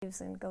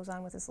leaves and goes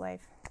on with his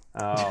life.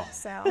 Oh.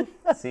 So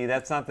See,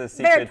 that's not the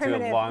secret to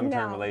primitive. a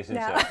long-term No,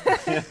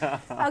 relationship.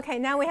 no. Okay,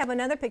 now we have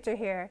another picture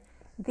here.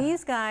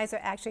 These guys are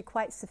actually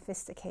quite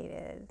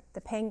sophisticated,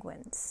 the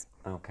penguins.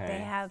 Okay. They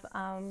have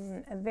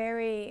a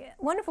very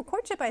wonderful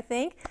courtship, I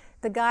think.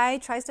 The guy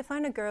tries to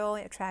find a girl,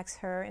 attracts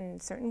her in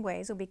certain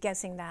ways. We'll be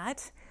guessing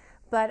that.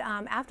 But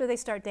after they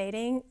start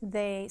dating,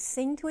 they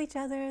sing to each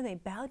other, they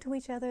bow to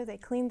each other, they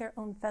clean their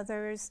own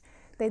feathers.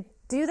 They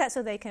do that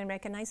so they can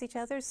recognize each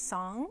other's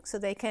song, so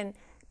they can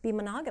be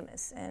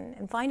monogamous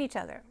and find each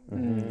other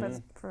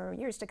for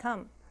years to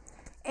come.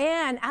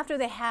 And after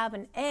they have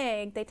an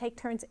egg, they take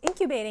turns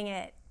incubating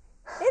it.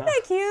 Isn't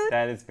that cute?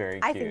 That is very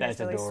cute. I think that's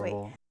really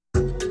adorable. sweet.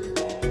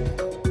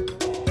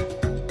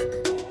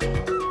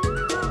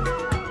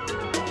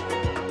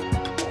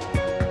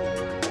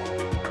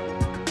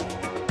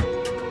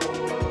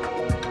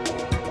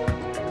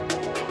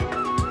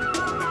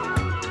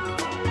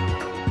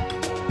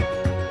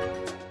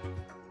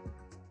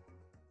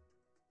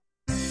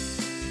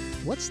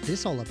 What's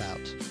this all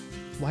about?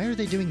 Why are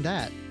they doing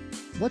that?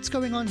 What's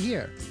going on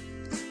here?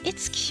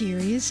 It's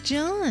Curious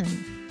John.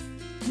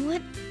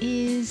 What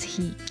is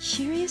he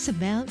curious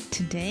about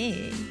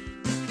today?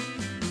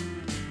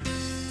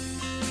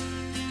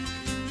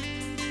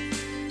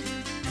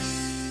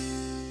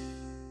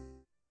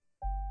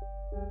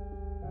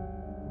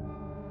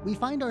 We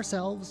find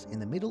ourselves in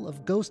the middle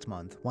of Ghost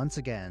Month once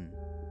again.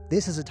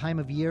 This is a time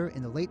of year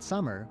in the late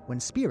summer when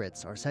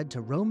spirits are said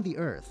to roam the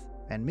earth,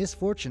 and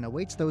misfortune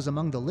awaits those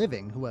among the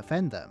living who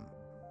offend them.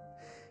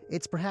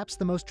 It's perhaps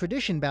the most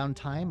tradition-bound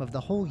time of the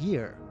whole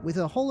year, with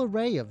a whole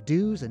array of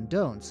do's and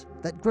don'ts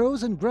that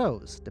grows and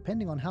grows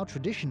depending on how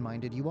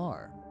tradition-minded you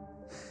are.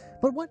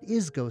 But what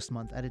is Ghost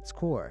Month at its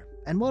core,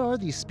 and what are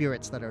these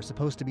spirits that are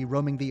supposed to be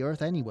roaming the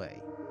earth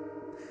anyway?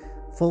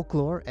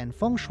 Folklore and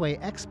feng shui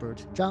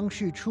expert Zhang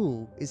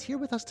Xuchu is here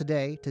with us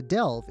today to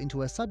delve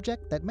into a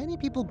subject that many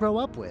people grow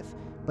up with,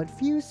 but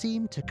few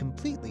seem to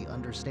completely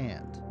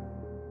understand.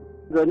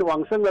 人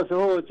往生的时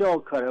候，就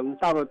可能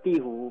到了地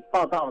府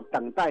报道，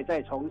等待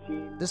再重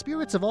新。 The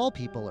spirits of all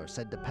people are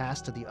said to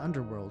pass to the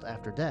underworld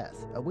after death,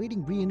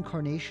 awaiting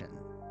reincarnation.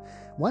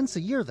 Once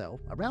a year, though,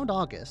 around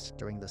August,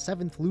 during the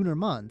 7th lunar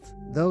month,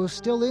 those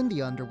still in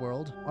the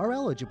underworld are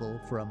eligible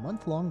for a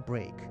month-long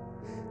break.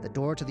 The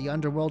door to the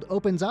underworld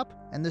opens up,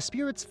 and the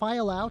spirits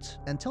file out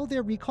until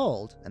they're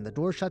recalled, and the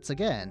door shuts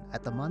again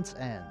at the month's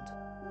end.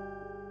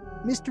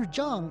 Mr.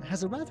 Zhang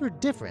has a rather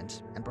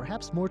different, and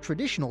perhaps more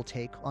traditional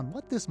take on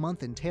what this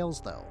month entails,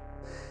 though.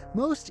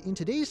 Most in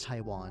today's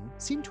Taiwan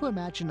seem to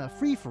imagine a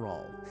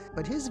free-for-all,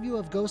 but his view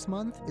of Ghost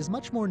Month is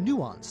much more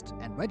nuanced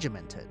and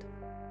regimented.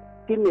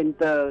 今年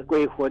的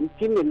鬼魂，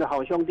今年的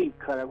好兄弟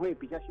可能会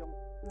比较凶。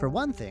 For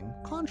one thing,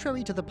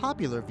 contrary to the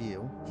popular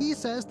view, he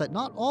says that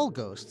not all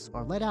ghosts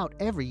are let out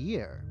every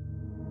year.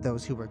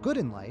 Those who were good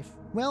in life,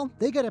 well,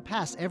 they get a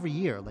pass every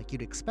year like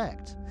you'd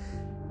expect.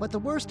 But the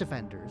worst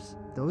offenders,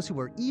 those who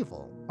are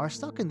evil, are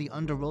stuck in the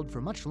underworld for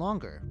much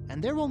longer,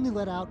 and they're only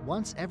let out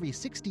once every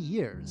 60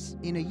 years,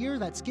 in a year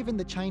that's given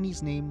the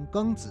Chinese name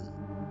Gengzi.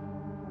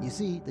 You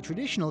see, the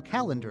traditional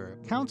calendar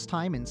counts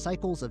time in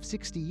cycles of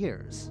 60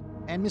 years,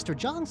 and Mr.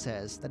 Zhang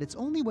says that it's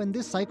only when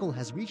this cycle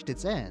has reached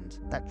its end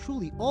that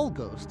truly all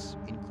ghosts,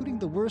 including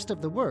the worst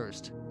of the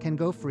worst, can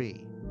go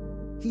free.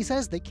 He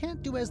says they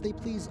can't do as they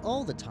please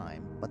all the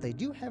time, but they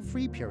do have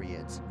free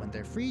periods when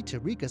they're free to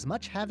wreak as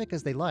much havoc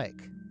as they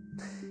like.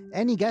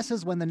 Any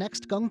guesses when the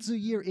next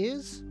Gengzi year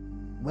is?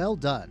 Well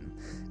done.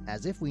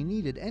 As if we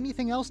needed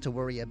anything else to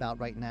worry about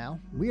right now,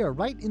 we are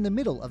right in the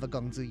middle of a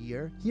Gengzi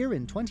year here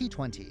in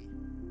 2020.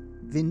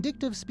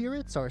 Vindictive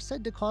spirits are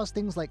said to cause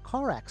things like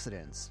car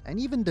accidents and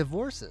even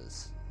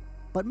divorces.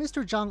 But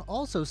Mr. Zhang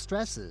also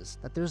stresses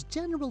that there's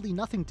generally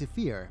nothing to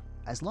fear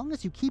as long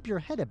as you keep your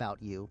head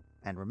about you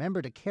and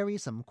remember to carry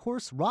some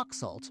coarse rock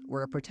salt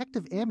or a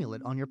protective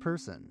amulet on your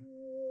person.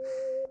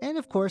 And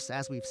of course,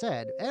 as we've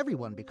said,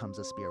 everyone becomes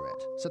a spirit,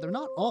 so they're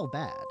not all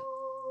bad.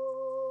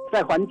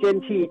 在凡间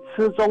去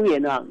吃中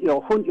原啊，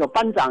有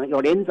班长、有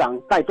连长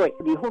带队，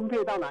你分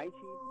配到哪一区？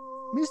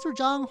 Mr.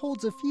 Zhang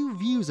holds a few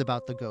views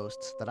about the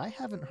ghosts that I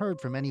haven't heard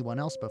from anyone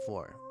else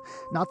before.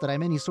 Not that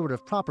I'm any sort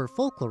of proper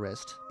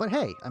folklorist, but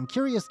hey, I'm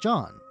Curious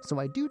John, so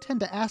I do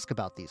tend to ask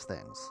about these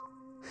things.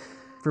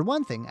 For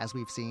one thing, as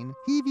we've seen,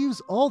 he views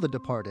all the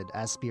departed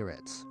as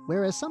spirits,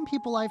 whereas some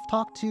people I've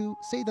talked to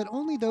say that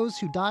only those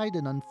who died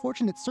in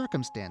unfortunate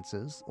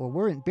circumstances or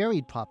weren't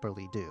buried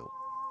properly do.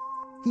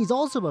 He's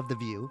also of the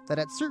view that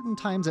at certain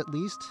times at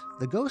least,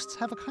 the ghosts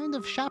have a kind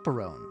of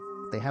chaperone.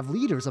 They have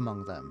leaders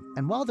among them,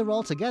 and while they're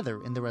all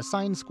together in their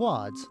assigned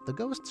squads, the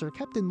ghosts are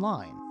kept in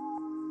line.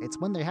 It's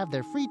when they have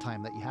their free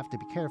time that you have to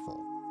be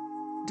careful.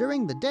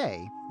 During the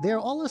day, they are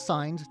all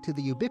assigned to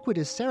the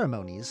ubiquitous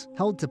ceremonies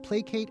held to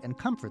placate and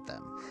comfort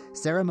them.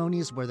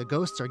 Ceremonies where the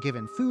ghosts are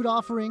given food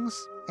offerings,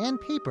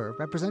 and paper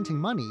representing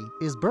money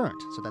is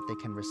burnt so that they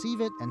can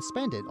receive it and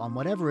spend it on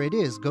whatever it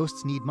is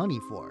ghosts need money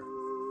for.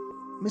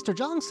 Mr.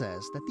 Zhang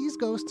says that these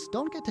ghosts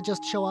don't get to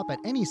just show up at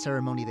any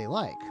ceremony they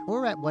like,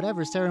 or at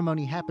whatever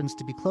ceremony happens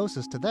to be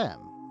closest to them.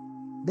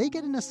 They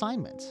get an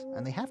assignment,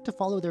 and they have to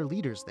follow their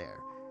leaders there.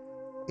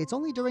 It's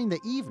only during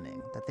the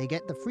evening that they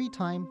get the free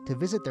time to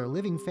visit their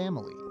living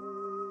family.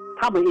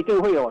 他们一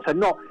定会有承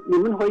诺，你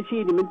们回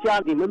去你们家，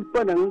你们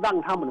不能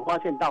让他们发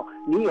现到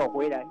你有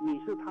回来，你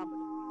是他们。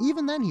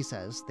Even then, he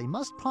says, they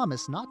must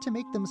promise not to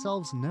make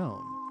themselves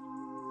known.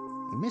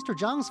 In Mr.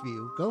 Zhang's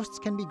view, ghosts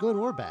can be good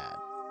or bad.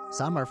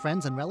 Some are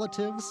friends and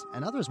relatives,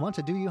 and others want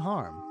to do you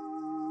harm.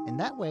 In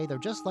that way, they're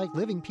just like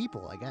living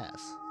people, I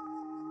guess.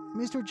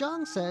 Mr.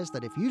 Zhang says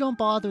that if you don't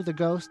bother the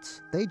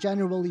ghosts, they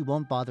generally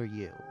won't bother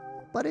you.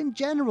 But in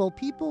general,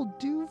 people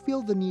do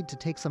feel the need to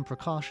take some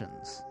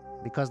precautions.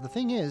 Because the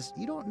thing is,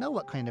 you don't know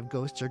what kind of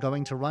ghosts you're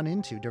going to run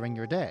into during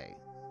your day.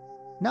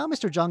 Now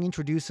Mr. Zhang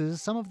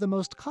introduces some of the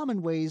most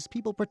common ways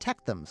people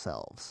protect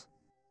themselves.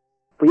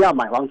 不要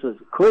买房子，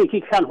可以去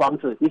看房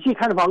子。你去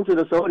看房子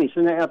的时候，你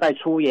现在要带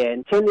出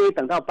园，签约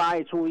等到8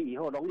月初以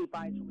后，农历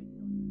8月初以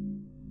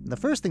后。 The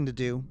first thing to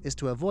do is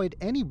to avoid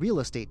any real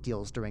estate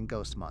deals during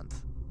Ghost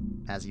Month.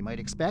 As you might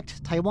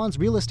expect, Taiwan's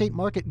real estate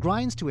market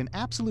grinds to an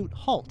absolute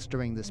halt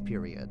during this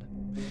period.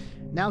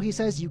 Now he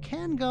says you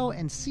can go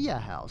and see a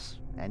house,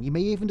 and you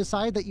may even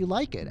decide that you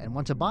like it and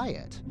want to buy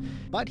it.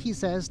 But he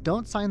says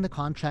don't sign the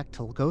contract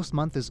till Ghost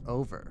Month is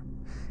over.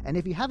 And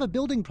if you have a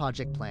building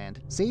project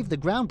planned, save the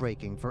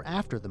groundbreaking for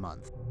after the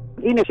month.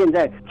 因为现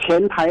在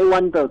全台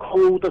湾的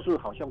空屋都是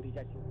好兄弟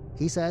在住。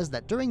 He says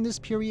that during this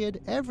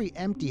period, every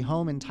empty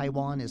home in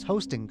Taiwan is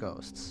hosting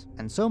ghosts,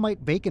 and so might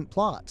vacant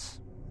plots.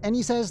 And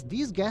he says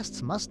these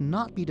guests must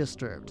not be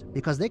disturbed,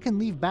 because they can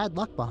leave bad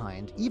luck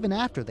behind even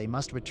after they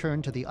must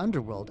return to the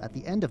underworld at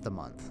the end of the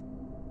month.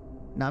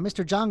 Now,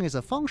 Mr. Zhang is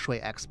a feng shui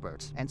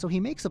expert, and so he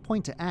makes a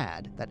point to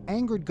add that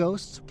angered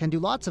ghosts can do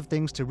lots of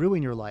things to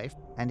ruin your life,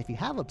 and if you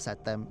have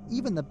upset them,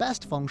 even the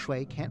best feng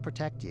shui can't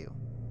protect you.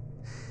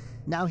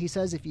 Now, he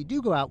says if you do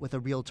go out with a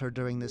realtor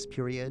during this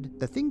period,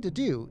 the thing to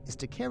do is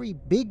to carry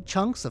big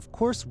chunks of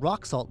coarse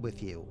rock salt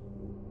with you.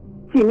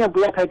 尽量不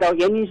要开刀，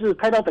原因是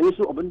开刀等于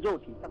是我们肉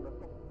体上的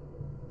痛。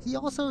 He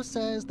also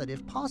says that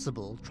if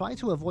possible, try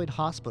to avoid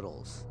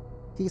hospitals.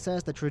 He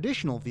says the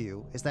traditional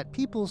view is that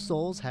people's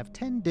souls have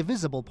 10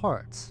 divisible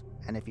parts,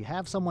 and if you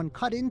have someone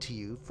cut into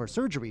you for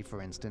surgery,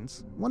 for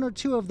instance, 1 or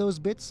 2 of those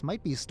bits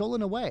might be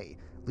stolen away,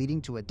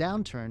 leading to a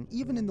downturn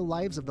even in the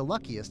lives of the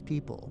luckiest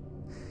people.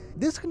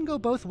 This can go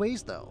both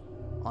ways, though.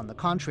 On the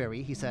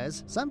contrary, he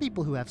says, some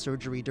people who have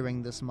surgery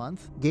during this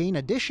month gain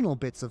additional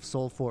bits of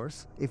soul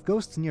force if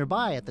ghosts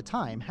nearby at the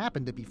time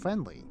happen to be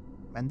friendly.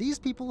 And these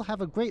people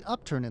have a great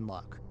upturn in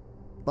luck.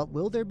 But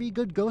will there be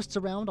good ghosts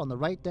around on the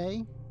right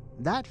day?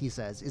 That, he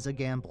says, is a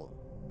gamble.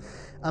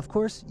 Of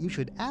course, you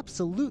should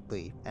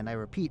absolutely, and I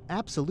repeat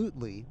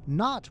absolutely,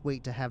 not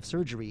wait to have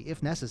surgery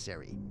if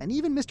necessary. And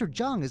even Mr.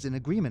 Zhang is in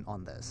agreement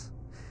on this.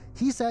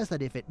 He says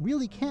that if it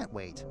really can't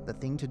wait, the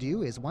thing to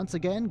do is once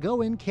again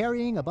go in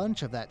carrying a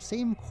bunch of that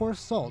same coarse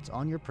salt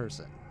on your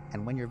person.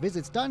 And when your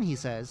visit's done, he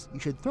says, you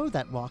should throw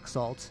that rock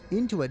salt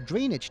into a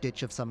drainage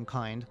ditch of some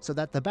kind so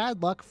that the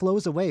bad luck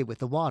flows away with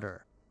the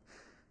water.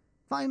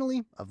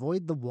 Finally,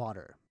 avoid the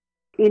water.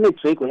 因为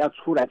水鬼要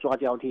出来抓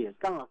交替，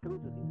刚好庚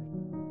子年。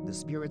 The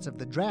spirits of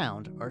the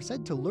drowned are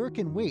said to lurk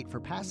in wait for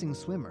passing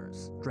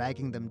swimmers,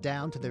 dragging them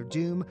down to their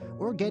doom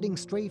or getting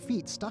stray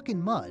feet stuck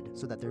in mud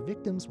so that their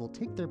victims will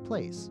take their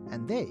place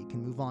and they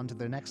can move on to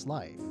their next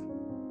life.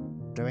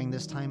 During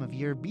this time of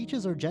year,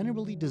 beaches are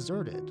generally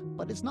deserted,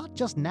 but it's not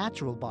just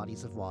natural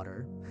bodies of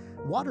water.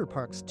 Water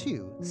parks,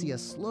 too, see a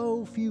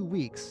slow few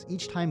weeks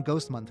each time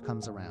Ghost Month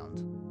comes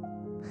around.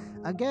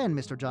 Again,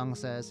 Mr. Zhang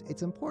says,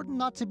 it's important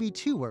not to be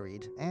too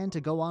worried and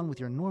to go on with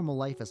your normal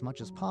life as much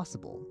as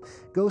possible.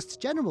 Ghosts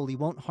generally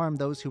won't harm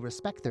those who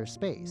respect their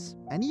space,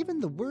 and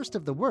even the worst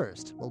of the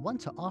worst will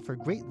want to offer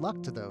great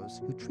luck to those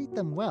who treat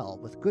them well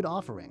with good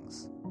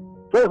offerings.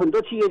 所以很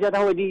多企业家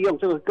他会利用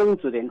这个庚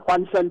子年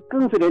翻身，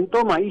庚子年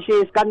多买一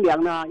些干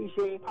粮啊，一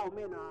些泡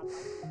面啊。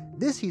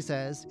 This, he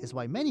says, is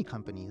why many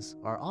companies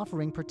are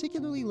offering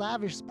particularly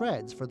lavish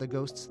spreads for the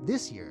ghosts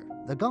this year,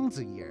 the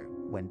Gongzi year,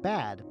 when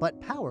bad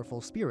but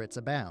powerful spirits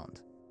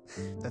abound.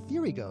 The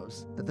theory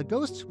goes that the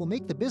ghosts will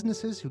make the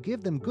businesses who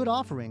give them good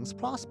offerings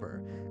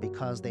prosper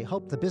because they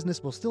hope the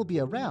business will still be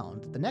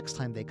around the next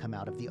time they come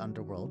out of the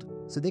underworld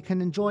so they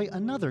can enjoy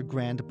another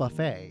grand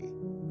buffet.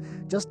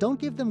 Just don't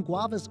give them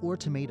guavas or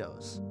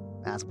tomatoes.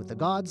 As with the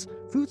gods,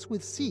 fruits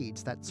with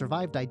seeds that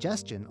survive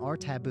digestion are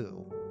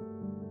taboo.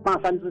 骂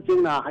三字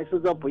经啊，还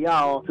是说不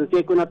要直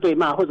接跟他对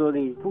骂，或者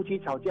你夫妻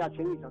吵架、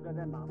情侣吵架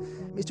在骂。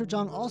 Mr.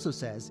 Zhang also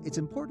says it's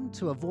important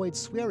to avoid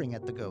swearing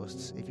at the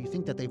ghosts if you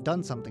think that they've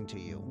done something to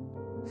you.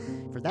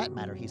 For that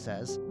matter, he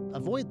says,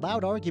 avoid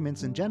loud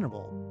arguments in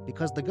general,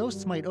 because the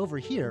ghosts might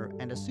overhear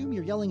and assume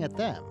you're yelling at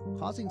them,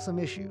 causing some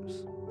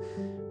issues.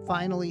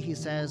 Finally, he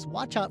says,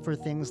 watch out for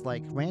things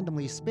like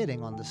randomly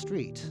spitting on the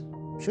street.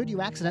 Should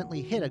you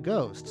accidentally hit a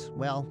ghost,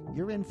 well,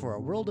 you're in for a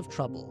world of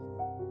trouble.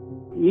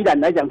 宜兰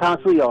来讲，它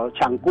是有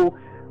抢菇，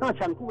那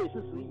抢菇也是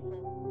属于。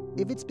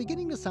 If it's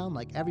beginning to sound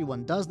like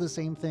everyone does the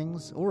same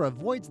things or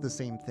avoids the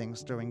same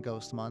things during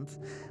Ghost Month,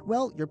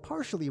 well, you're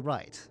partially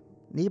right.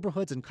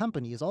 Neighborhoods and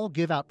companies all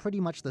give out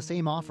pretty much the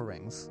same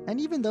offerings, and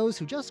even those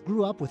who just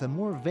grew up with a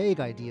more vague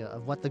idea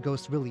of what the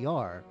ghosts really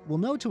are will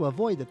know to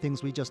avoid the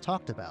things we just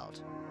talked about.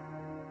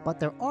 But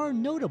there are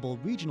notable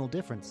regional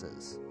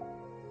differences.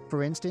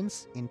 For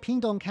instance, in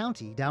Pingdong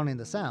County down in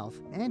the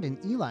south and in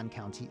Yilan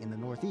County in the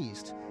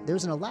northeast,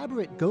 there's an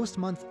elaborate Ghost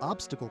Month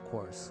obstacle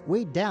course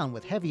weighed down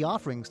with heavy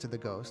offerings to the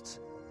ghosts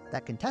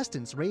that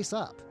contestants race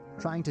up,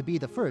 trying to be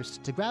the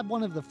first to grab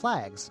one of the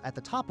flags at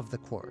the top of the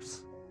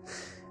course.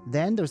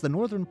 Then there's the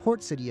northern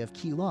port city of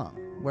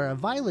Keelung, where a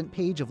violent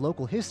page of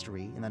local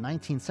history in the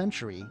 19th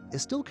century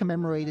is still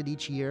commemorated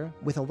each year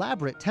with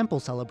elaborate temple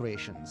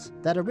celebrations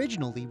that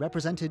originally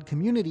represented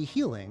community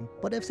healing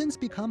but have since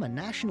become a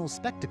national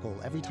spectacle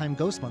every time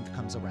Ghost Month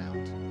comes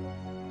around.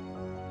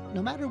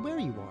 No matter where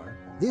you are,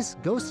 this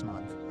Ghost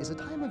Month is a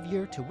time of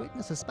year to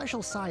witness a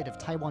special side of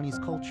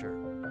Taiwanese culture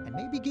and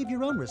maybe give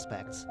your own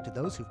respects to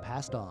those who've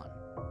passed on.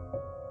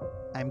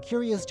 I'm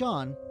Curious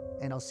John,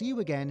 and I'll see you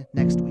again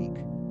next week.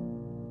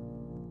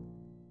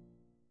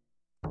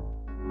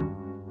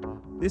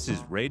 This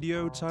is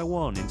Radio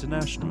Taiwan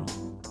International.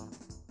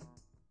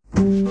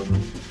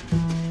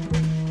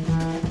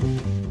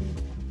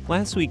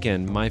 Last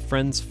weekend, my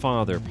friend's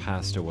father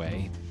passed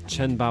away.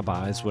 Chen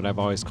Baba is what I've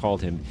always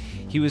called him.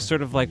 He was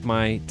sort of like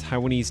my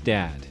Taiwanese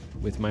dad,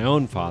 with my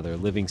own father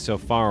living so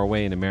far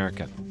away in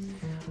America.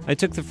 I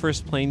took the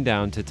first plane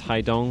down to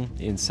Taidong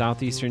in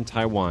southeastern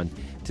Taiwan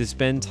to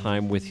spend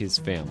time with his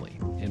family.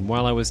 And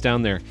while I was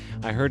down there,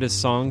 I heard a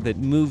song that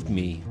moved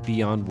me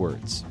beyond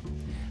words.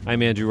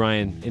 I'm Andrew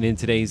Ryan, and in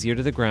today's Ear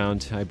to the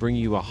Ground, I bring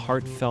you a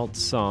heartfelt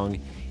song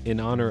in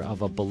honor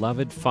of a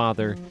beloved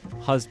father,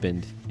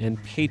 husband,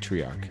 and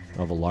patriarch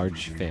of a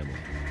large family.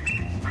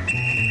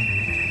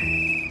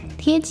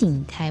 贴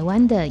紧台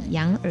湾的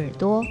羊耳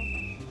朵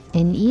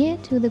An ear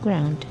to the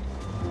ground.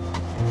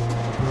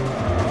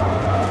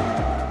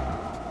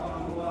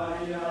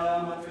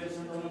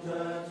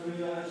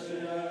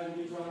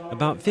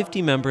 About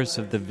 50 members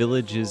of the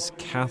village's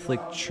Catholic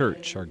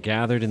church are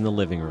gathered in the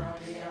living room,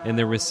 and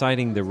they're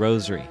reciting the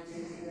rosary.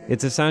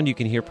 It's a sound you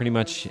can hear pretty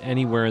much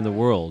anywhere in the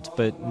world,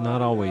 but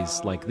not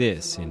always like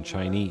this in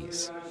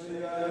Chinese.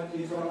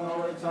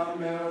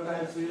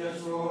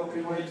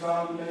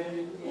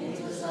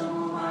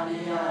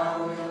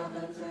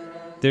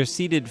 They're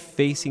seated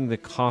facing the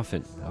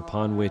coffin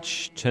upon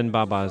which Chen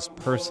Baba's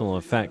personal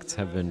effects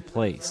have been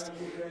placed.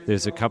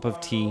 There's a cup of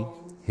tea,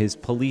 his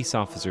police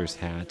officer's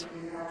hat,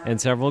 and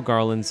several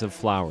garlands of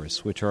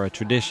flowers, which are a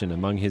tradition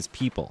among his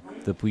people,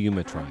 the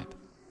Puyuma tribe.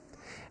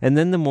 And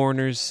then the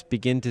mourners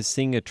begin to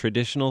sing a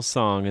traditional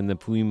song in the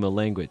Puyuma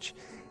language,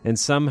 and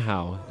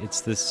somehow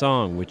it's the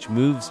song which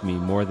moves me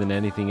more than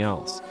anything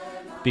else,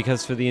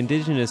 because for the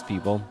indigenous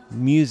people,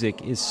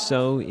 music is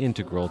so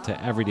integral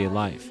to everyday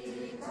life.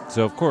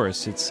 So of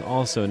course, it's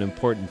also an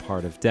important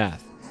part of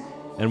death.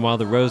 And while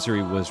the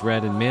rosary was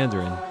read in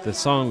Mandarin, the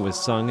song was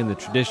sung in the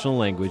traditional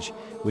language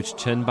which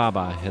Chen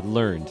Baba had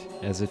learned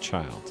as a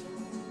child.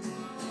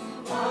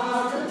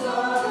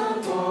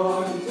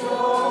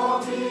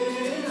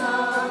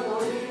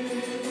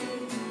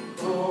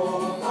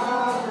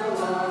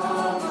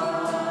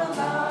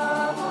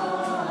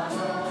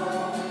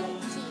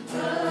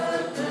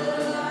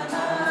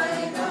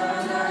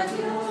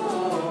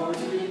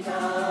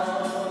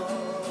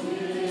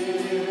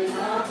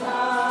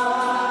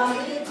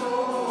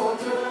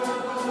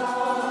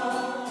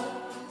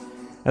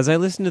 As I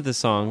listened to the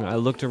song, I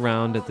looked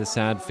around at the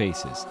sad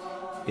faces.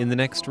 In the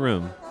next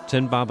room,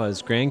 Chen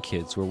Baba's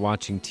grandkids were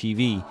watching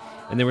TV,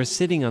 and they were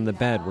sitting on the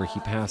bed where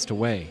he passed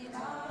away.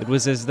 It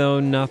was as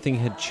though nothing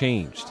had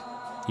changed,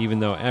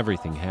 even though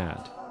everything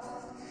had.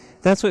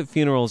 That's what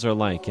funerals are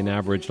like in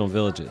Aboriginal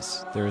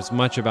villages. They're as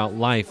much about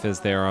life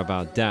as they are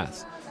about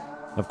death.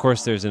 Of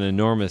course, there's an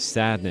enormous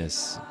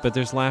sadness, but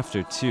there's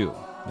laughter too,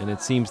 and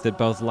it seems that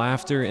both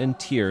laughter and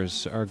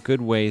tears are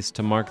good ways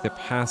to mark the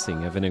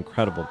passing of an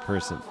incredible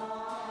person.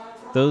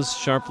 Those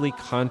sharply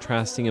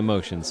contrasting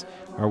emotions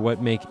are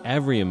what make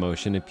every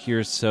emotion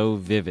appear so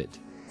vivid,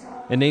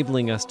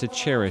 enabling us to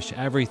cherish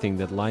everything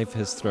that life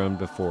has thrown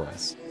before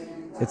us.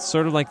 It's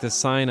sort of like the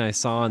sign I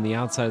saw on the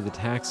outside of the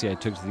taxi I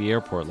took to the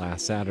airport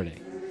last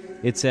Saturday.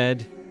 It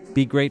said,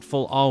 "Be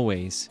grateful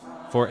always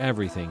for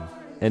everything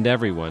and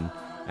everyone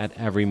at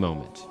every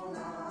moment."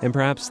 And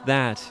perhaps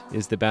that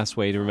is the best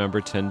way to remember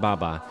Chen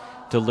Baba,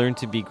 to learn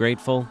to be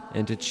grateful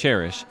and to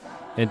cherish,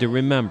 and to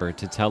remember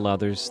to tell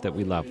others that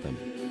we love them.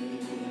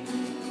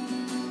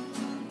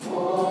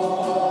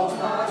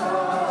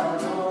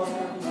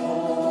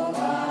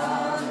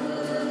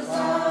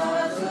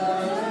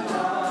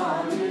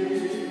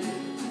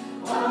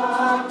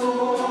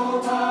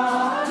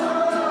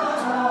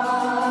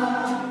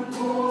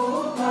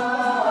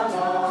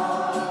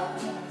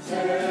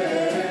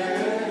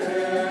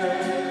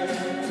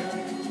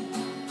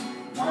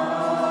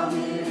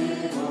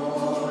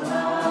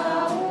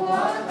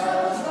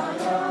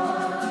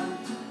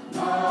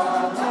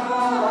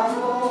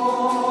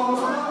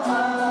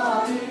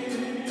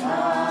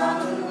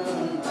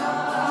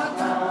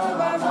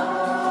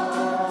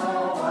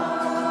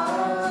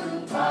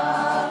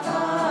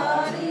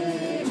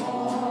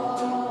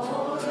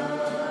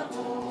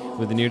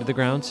 With an ear to the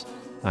ground,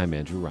 I'm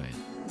Andrew Ryan.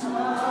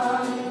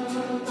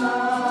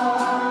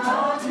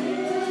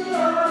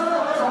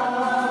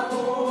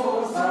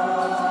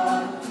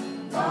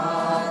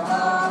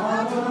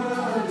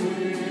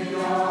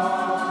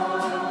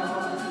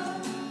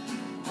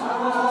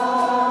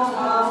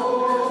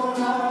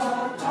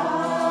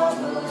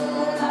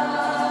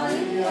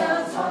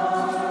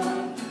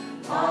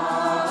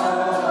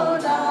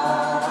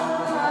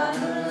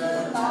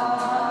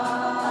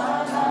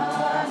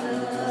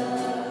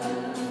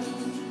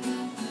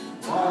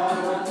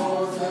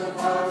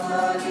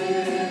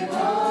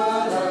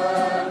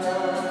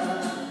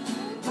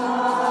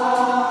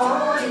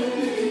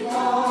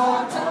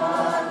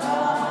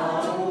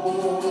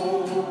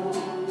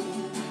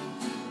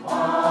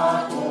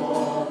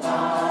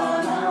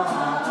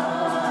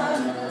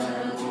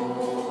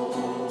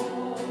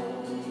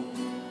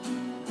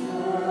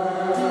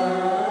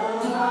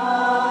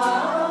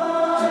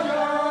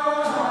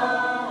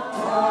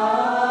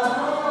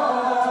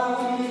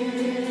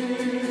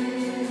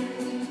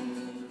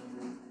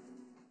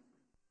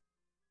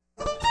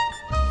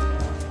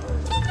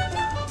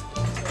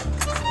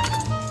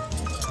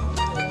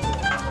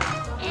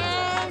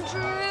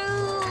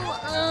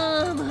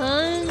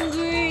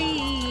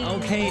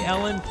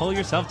 Pull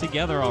yourself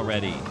together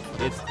already.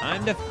 It's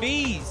time to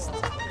feast.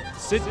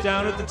 Sit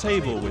down at the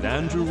table with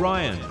Andrew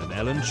Ryan and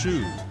Ellen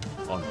Chu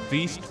on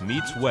Feast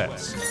Meets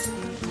West.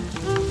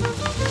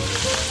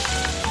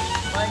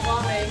 欢迎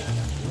光临，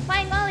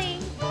欢迎光临，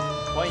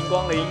欢迎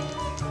光临。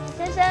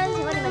先生，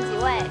请问你们几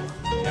位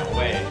2位。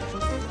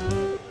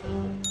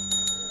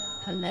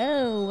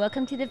Hello,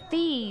 welcome to the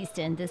feast,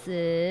 and this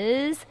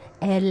is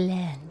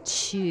Ellen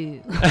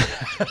Chu.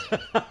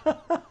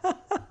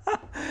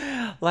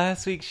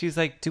 Last week, she's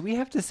like, do we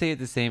have to say it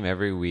the same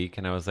every week?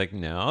 And I was like,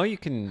 no, you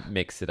can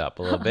mix it up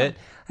a little bit.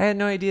 I had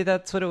no idea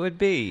that's what it would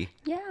be.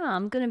 Yeah,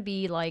 I'm going to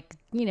be like,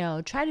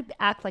 try to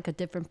act like a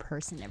different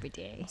person every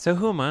day. So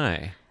who am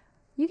I?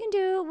 You can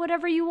do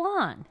whatever you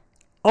want.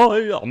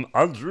 I am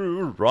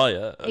Andrew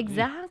Ryan.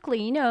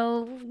 Exactly. You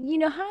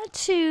know how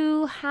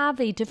to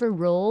have a different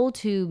role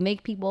to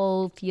make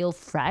people feel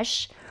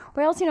fresh.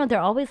 Or else,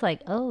 they're always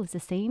like, oh, it's the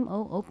same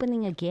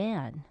opening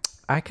again.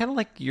 I kind of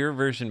like your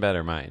version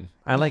better, mine.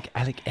 I like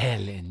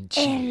Ellen Chu.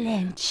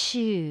 Ellen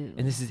Chu.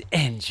 And this is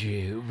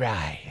Andrew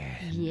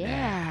Ryan.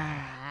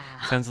 Yeah.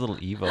 Sounds a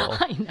little evil.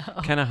 I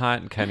know. Kind of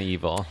hot and kind of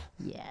evil.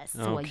 Yes.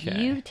 Okay.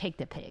 Well, you take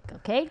the pick,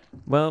 okay?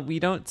 Well, we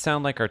don't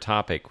sound like our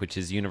topic, which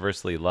is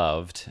universally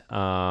loved.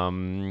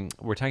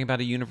 We're talking about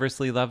a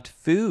universally loved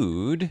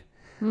food.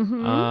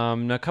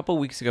 Mm-hmm. A couple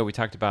weeks ago, we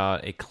talked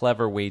about a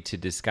clever way to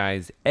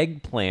disguise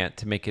eggplant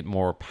to make it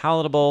more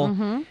palatable.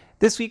 Mm-hmm.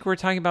 This week, we're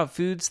talking about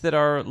foods that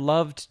are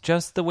loved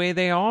just the way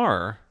they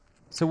are.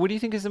 So what do you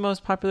think is the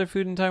most popular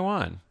food in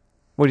Taiwan?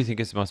 What do you think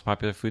is the most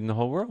popular food in the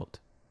whole world?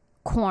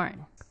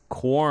 Corn.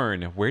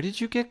 Corn. Where did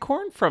you get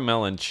corn from,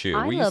 Ellen Chu?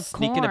 I Were you love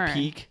sneaking corn. a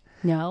peek?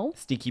 No.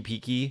 Sneaky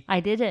peeky?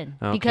 I didn't.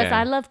 Okay. Because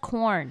I love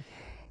corn.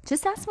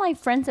 Just ask my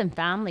friends and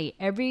family.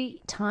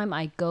 Every time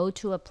I go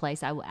to a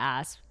place, I will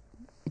ask,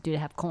 do they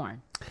have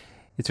corn?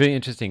 It's really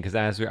interesting because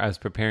as I was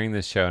preparing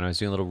this show and I was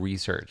doing a little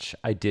research,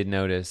 I did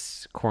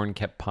notice corn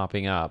kept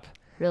popping up.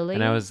 Really?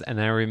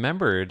 And I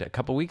remembered a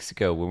couple weeks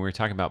ago when we were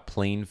talking about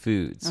plain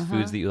foods,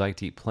 foods that you like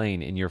to eat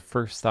plain, and your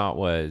first thought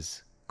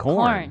was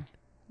corn.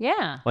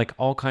 Yeah. Like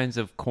all kinds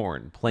of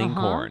corn, plain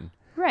corn.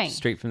 Right.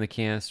 Straight from the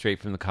can,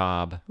 straight from the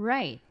cob.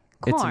 Right.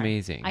 Corn. It's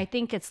amazing. I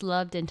think it's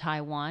loved in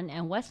Taiwan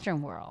and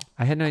Western world.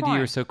 I had no idea Corn.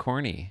 you were so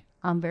corny.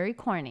 I'm very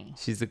corny.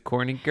 She's a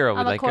corny girl.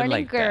 I'm We a like her corny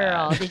like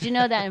girl. that. Did you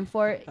know that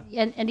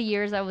in the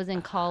years I was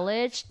in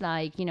college,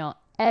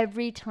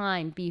 every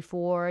time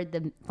before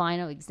the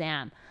final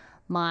exam,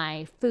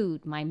 my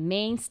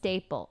main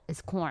staple is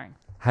corn.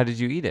 How did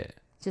you eat it?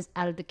 Just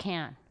out of the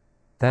can.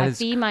 That I is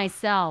feed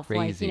myself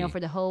crazy. for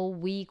the whole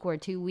week or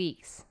 2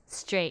 weeks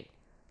straight.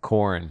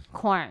 Corn.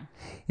 Corn.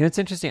 It's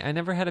interesting. I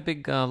never had a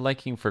big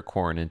liking for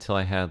corn until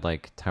I had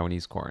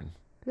Taiwanese corn.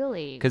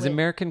 Really? Because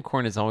American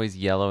corn is always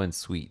yellow and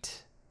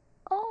sweet.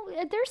 Oh,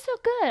 they're so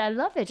good. I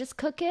love it. Just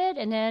cook it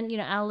and then,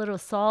 add a little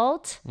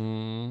salt.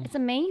 It's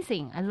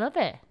amazing. I love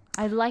it.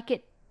 I like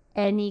it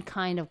any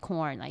kind of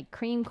corn, like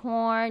cream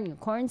corn,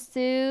 corn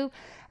soup,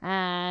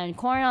 and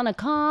corn on the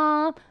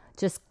cob.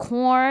 Just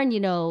corn,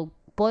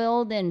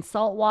 boiled in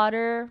salt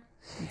water.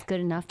 It's good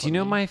enough for Do you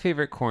know me. my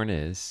favorite corn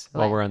is,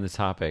 What? while we're on the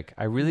topic?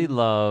 I really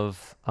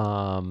love,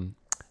 now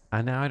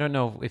I don't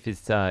know if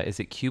it's, is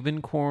it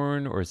Cuban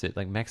corn or is it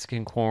like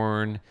Mexican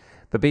corn?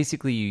 But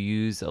basically you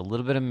use a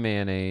little bit of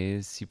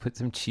mayonnaise, you put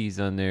some cheese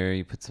on there,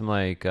 you put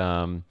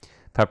some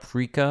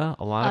paprika,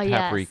 a lot of yes.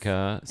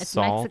 paprika, It's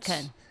salt.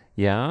 Mexican.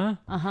 Yeah?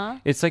 Uh-huh.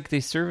 It's like they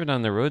serve it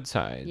on the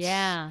roadsides.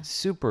 Yeah.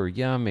 Super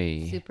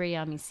yummy. Super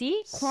yummy.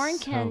 See? Corn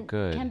So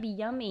good. can be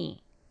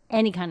yummy.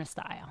 Any kind of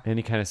style.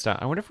 Any kind of style.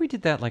 I wonder if we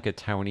did that like a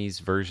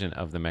Taiwanese version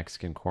of the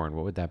Mexican corn.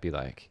 What would that be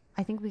like?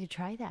 I think we could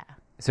try that.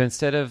 So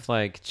instead of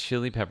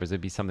chili peppers,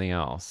 it'd be something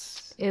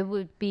else. It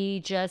would be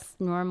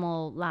just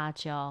normal 辣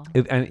椒.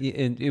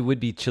 It would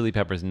be chili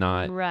peppers,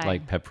 not Right.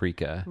 like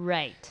paprika.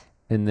 Right.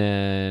 And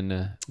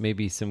then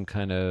maybe some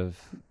kind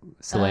of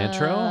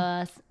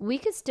cilantro? We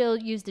could still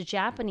use the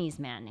Japanese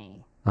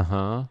mayonnaise.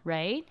 Uh-huh.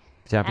 Right?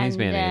 Japanese and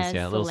mayonnaise, then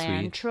yeah, a little sweet.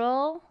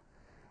 Cilantro.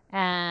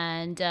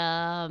 And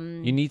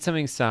you need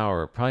something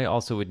sour. Probably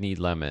also would need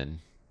lemon.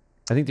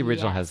 I think the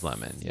original has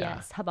lemon. Yeah.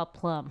 Yes. How about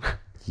plum?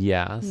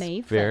 Yes.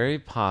 梅粉 Very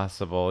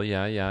possible.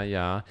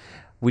 Yeah.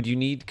 Would you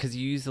need, because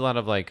you use a lot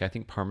of I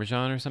think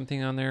Parmesan or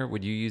something on there.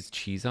 Would you use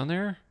cheese on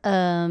there?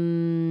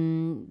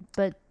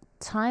 But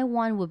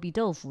Taiwan would be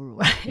tofu,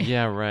 right?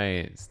 Yeah,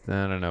 right. I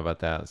don't know about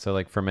that.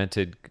 So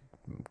fermented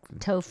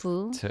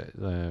tofu.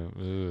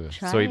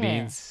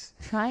 Soybeans.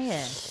 Try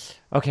it.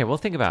 Okay, we'll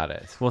think about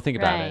it.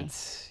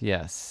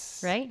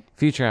 Yes. Right?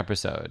 Future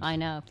episode. I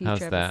know. Future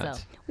How's episode.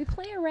 that? We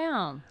play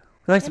around.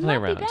 We like to play It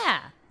might around. be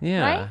bad.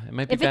 Yeah. Right? It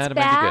might be If bad, it's it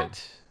might be bad, good.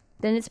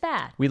 Then it's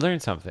bad. We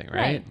learned something,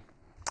 right?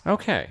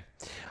 Okay.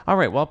 All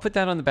right. Well, I'll put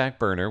that on the back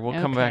burner. We'll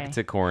come back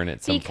to corn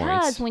at some point.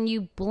 Because when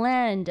you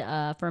blend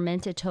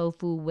fermented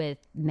tofu with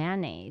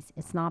mayonnaise,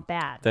 it's not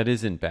bad. That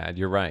isn't bad.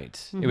 You're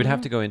right. It would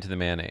have to go into the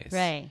mayonnaise.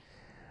 Right.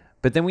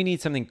 But then we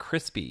need something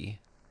crispy.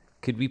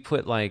 Could we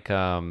put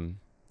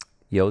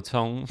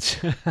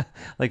youtong,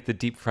 like the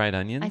deep fried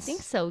onions? I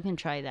think so. We can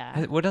try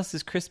that. What else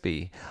is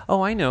crispy?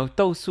 Oh, I know.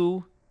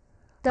 Dousu.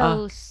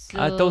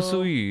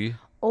 Dousu yu.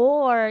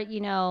 Or,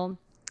 you know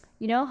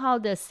how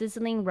the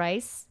sizzling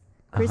rice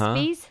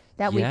crispies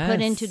that we put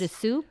into the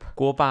soup?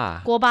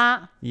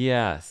 Guoba.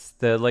 Yes.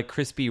 The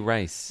crispy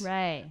rice.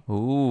 Right.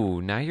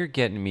 Ooh, now you're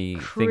getting me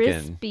thinking.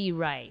 Crispy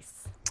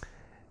rice.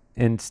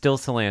 And still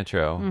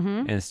cilantro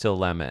and still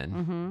lemon.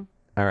 Mm-hmm.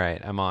 All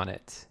right, I'm on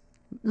it.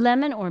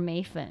 Lemon or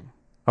mayfen.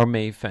 Or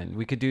mayfen.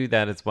 We could do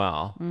that as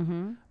well.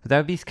 Mm-hmm. But that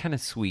would be kind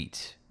of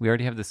sweet. We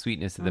already have the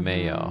sweetness of the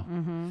mayo.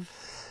 Mm-hmm.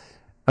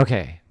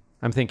 Okay,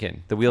 I'm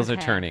thinking. The wheels are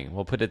turning.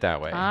 We'll put it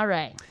that way. All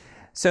right.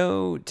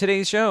 So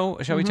today's show,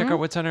 shall we check out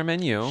what's on our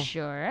menu?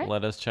 Sure.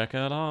 Let us check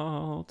it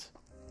out.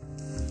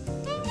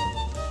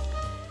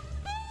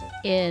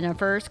 In our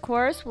first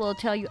course, we'll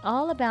tell you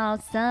all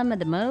about some of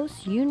the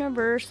most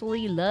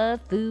universally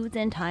loved foods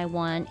in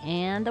Taiwan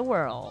and the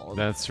world.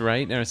 That's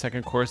right. In our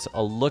second course,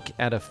 a look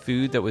at a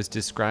food that was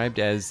described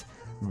as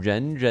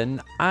人人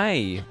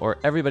爱, or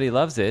everybody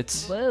loves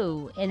it.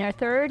 Whoa. In our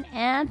third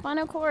and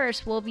final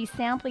course, we'll be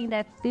sampling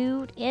that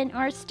food in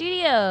our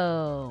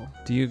studio.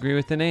 Do you agree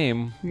with the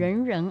name?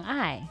 人人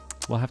爱.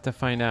 We'll have to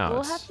find out.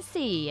 We'll have to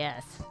see,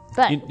 yes.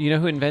 But you know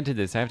who invented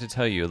this? I have to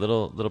tell you a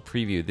little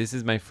preview. This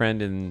is my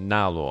friend in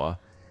Naluo.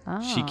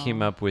 Oh. She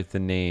came up with the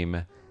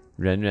name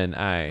人人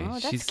爱. Oh,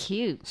 that's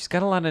cute. She's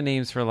got a lot of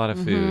names for a lot of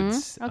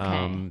foods.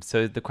 Okay.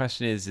 So the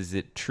question is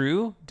it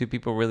true? Do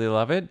people really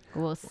love it?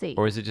 We'll see.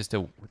 Or is it just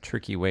a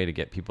tricky way to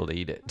get people to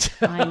eat it?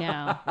 I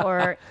know.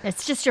 Or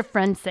it's just your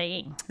friend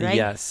saying, right?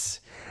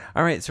 Yes.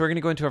 All right, so we're going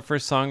to go into our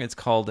first song. It's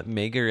called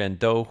每个人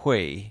都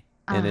会.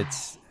 And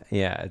it's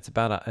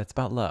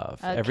about love.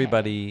 Okay.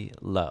 Everybody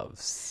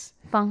loves.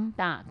 方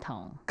大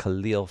同.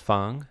 Khalil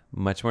Fang.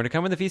 Much more to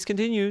come when the feast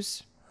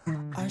continues.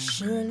 爱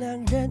是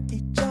两人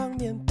一张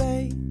棉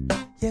被，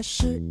也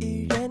是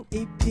一人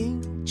一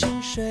瓶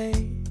清水，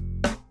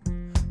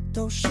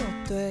都说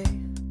对。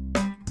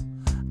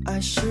爱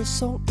是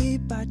送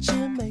100支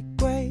玫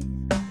瑰，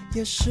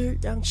也是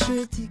让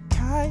池底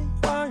开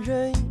花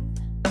蕊，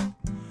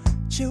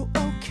就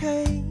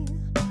OK。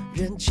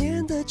人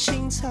间的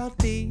青草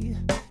地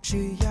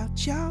需要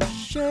浇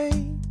水，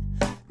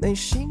内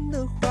心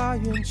的花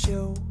园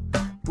就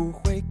不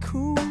会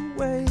枯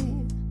萎。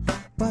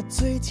把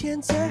最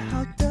甜最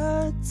好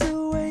的滋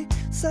味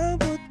散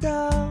播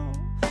到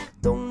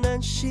东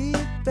南西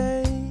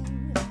北。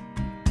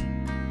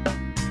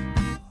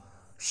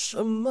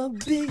什么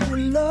比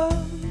love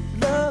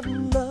love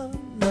love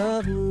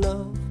love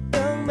love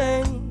更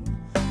美？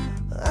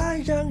爱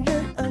让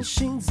人安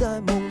心在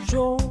梦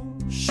中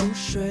熟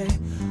睡。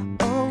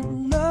Oh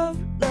love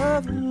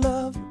love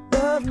love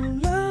love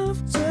love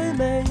最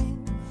美，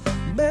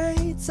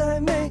美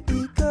在每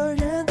一个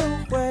人都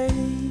会。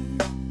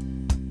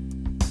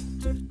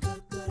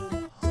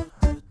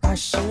爱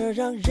是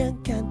让人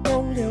感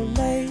动流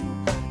泪，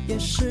也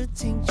是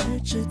停止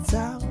制造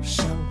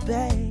伤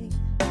悲，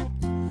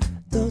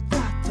都答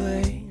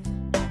对。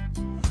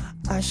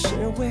爱是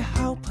为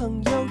好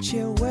朋友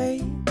结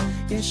尾，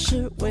也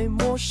是为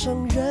陌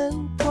生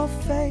人破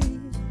费，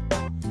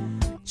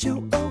就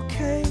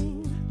OK。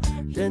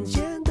人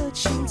间的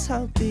青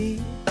草地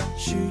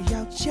需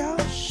要浇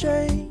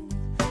水，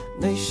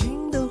内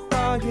心的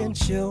花园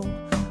就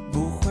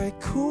不会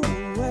枯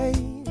萎。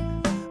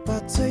把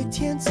最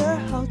甜最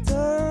好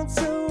的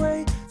滋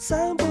味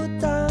散播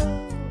到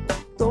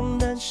东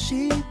南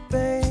西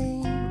北。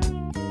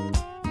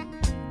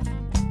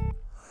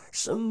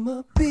什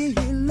么比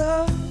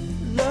love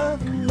love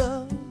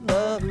love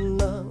love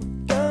love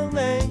更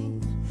美？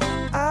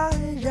爱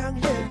让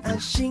人安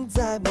心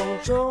在梦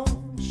中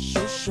熟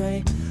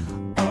睡。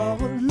Oh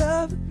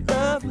love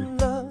love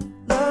love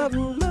love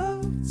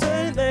love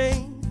最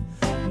美，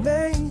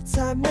美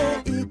在每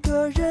一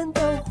个人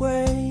都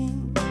会。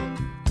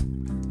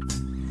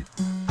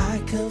爱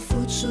肯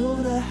付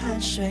出的汗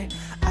水，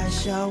爱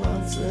小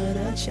王子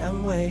的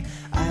蔷薇，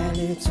爱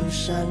侣祖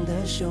上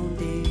的兄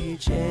弟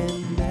姐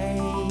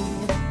妹。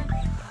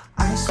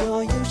爱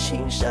所有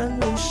青山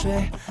绿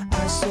水，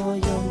爱所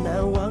有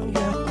难忘约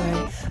会，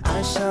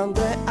爱上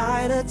对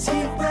爱的体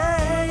会。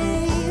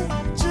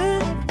只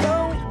有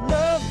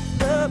love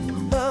love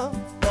love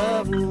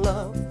love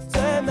love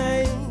最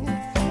美，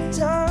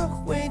它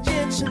会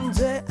建成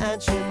最安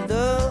全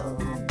的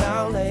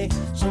堡垒。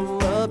什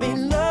么比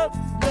love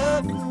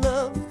love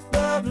love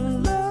love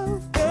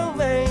love 更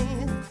美？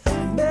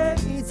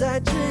美在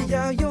只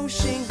要有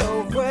心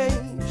都会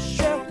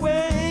学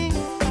会，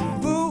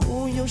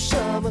不用什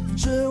么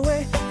滋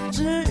味，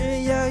只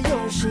要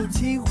用心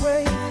体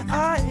会，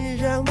爱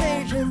让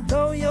每人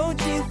都有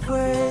机会。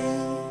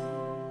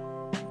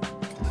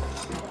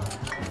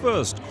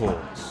First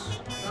course.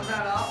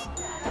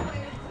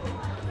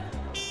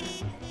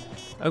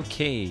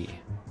 Okay,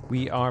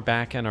 we are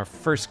back on our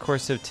first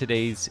course of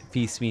today's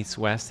Feast Meets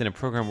West in a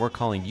program we're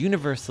calling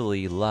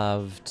Universally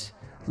Loved,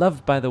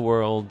 loved by the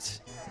world.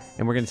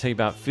 And we're going to tell you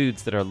about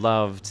foods that are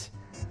loved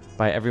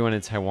by everyone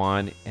in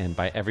Taiwan and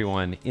by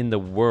everyone in the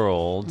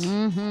world.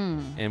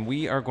 Mm-hmm. And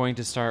we are going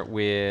to let's start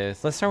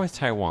with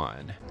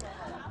Taiwan.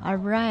 All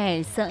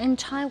right. So in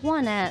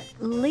Taiwan, at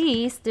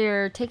least,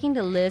 they're taking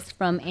the list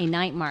from a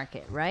night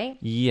market, right?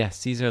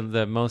 Yes, these are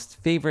the most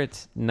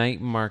favorite night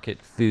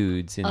market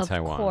foods in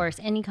Taiwan. Of course,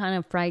 any kind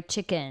of fried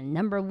chicken.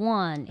 Number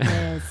 1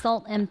 is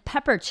salt and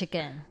pepper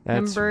chicken.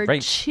 That's Number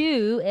right.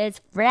 2 is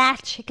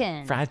fried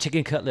chicken. Fried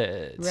chicken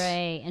cutlets.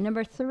 Right. And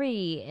number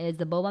 3 is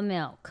the boba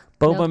milk.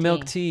 Boba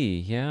milk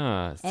tea,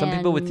 yeah. Some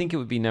people would think it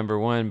would be number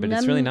 1, but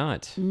it's really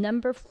not.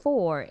 Number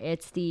 4,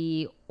 it's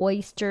the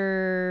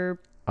oyster...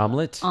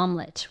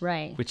 Omelet,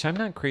 right. Which I'm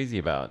not crazy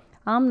about.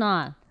 I'm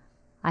not.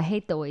 I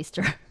hate the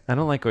oyster. I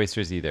don't like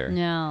oysters either.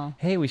 No.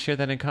 Hey, we share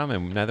that in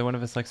common. Neither one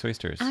of us likes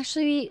oysters.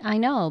 Actually, I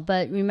know,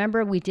 but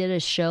remember we did a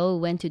show,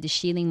 went to the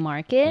Shilin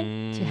Market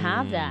to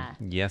have that.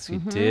 Yes, we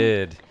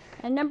did.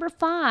 And number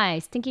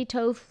 5, stinky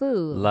tofu.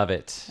 Love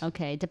it.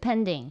 Okay,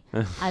 depending.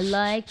 I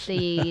like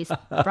the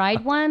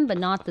fried one, but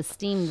not the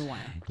steamed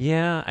one.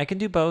 Yeah, I can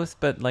do both,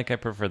 but I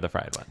prefer the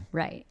fried one.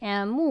 Right.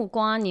 And 木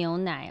瓜牛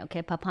奶,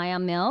 okay, papaya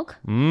milk.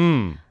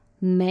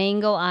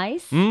 Mango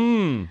ice.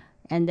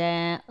 And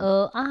then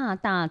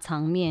大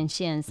肠面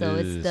线. So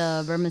it's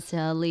the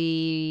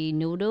vermicelli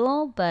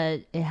noodle,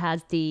 but it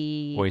has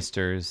the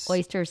oysters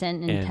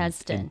and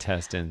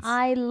intestines.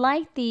 I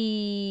like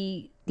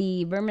the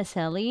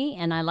vermicelli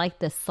and I like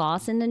the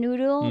sauce in the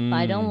noodle, but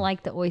I don't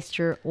like the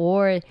oyster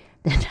or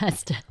the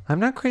intestine. I'm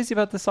not crazy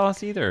about the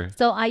sauce either.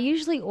 So I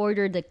usually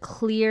order the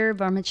clear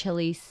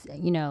vermicelli,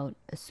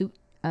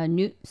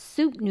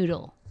 soup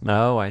noodle.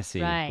 Oh, I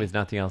see. Right. With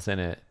nothing else in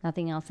it.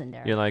 Nothing else in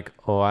there. You're like,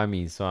 I'm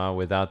miso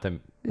without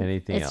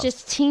anything else. It's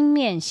just 清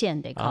面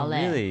线, they call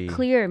it. Really?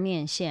 Clear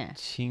面线.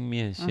 清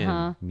面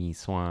线,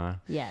 miso.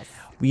 Yes.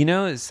 You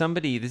know, this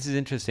is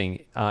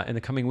interesting. In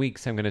the coming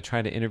weeks, I'm going to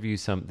try to interview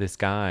this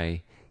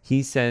guy.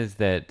 He says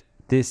that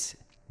this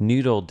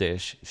noodle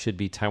dish should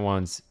be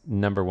Taiwan's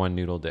number 1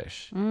 noodle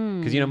dish.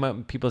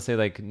 Because, people say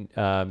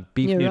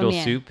beef noodle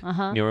soup.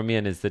 Niu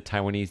mian is the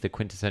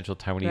quintessential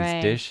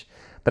Taiwanese dish.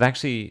 But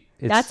actually,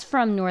 that's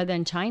from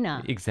northern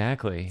China.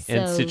 Exactly. So,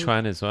 and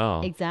Sichuan as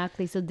well.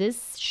 Exactly. So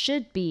this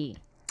should be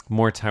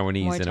more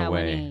Taiwanese in a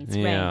way.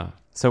 Yeah. Right.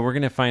 So we're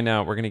going to find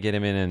out. We're going to get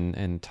him in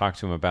and talk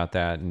to him about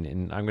that.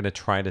 And I'm going to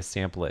try to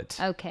sample it.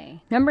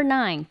 Okay. Number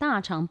 9,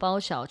 大肠包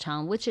小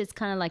肠, which is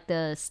kind of like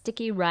the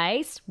sticky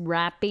rice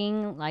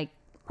wrapping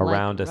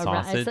around a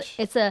sausage.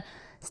 It's a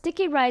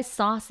sticky rice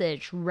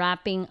sausage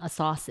wrapping a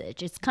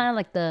sausage. It's kind of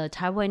like the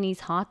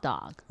Taiwanese hot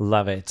dog.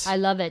 Love it. I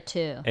love it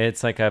too.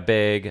 It's like a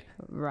big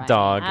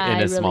dog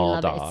in a small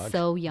love dog. It. It's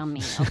so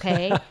yummy,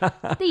 okay?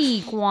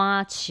 地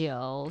瓜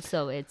球.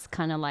 So it's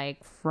kind of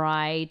like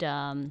fried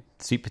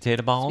sweet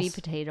potato balls. Sweet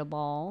potato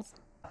balls.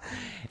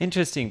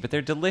 Interesting, but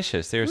they're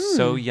delicious. They're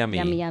so yummy.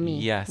 Yummy.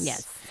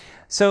 Yes.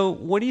 So,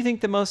 what do you think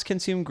the most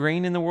consumed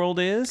grain in the world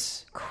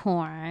is?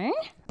 Corn.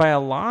 By a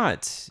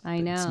lot.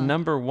 I know. It's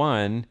number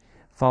 1.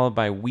 Followed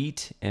by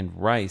wheat and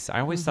rice. I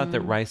always thought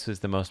that rice was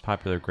the most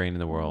popular grain in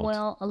the world.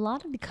 Well, a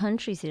lot of the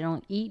countries, they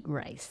don't eat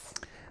rice.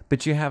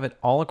 But you have it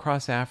all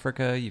across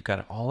Africa. You've got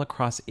it all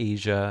across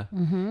Asia.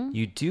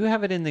 You do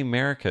have it in the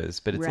Americas,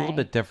 but it's a little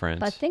bit different.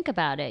 But think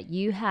about it.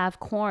 You have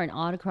corn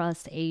all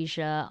across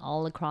Asia,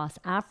 all across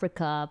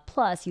Africa.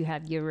 Plus, you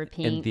have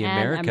European and the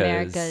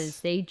Americas.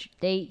 They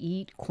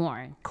eat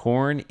corn.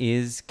 Corn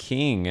is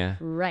king.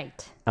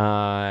 Right.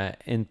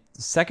 And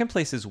second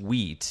place is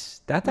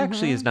wheat. That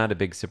actually is not a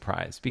big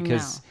surprise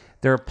because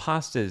there are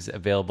pastas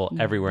available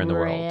everywhere in the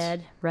world.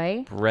 Bread,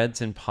 right?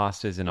 Breads and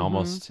pastas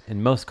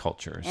in most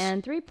cultures.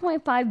 And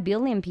 3.5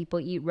 billion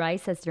people eat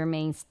rice as their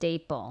main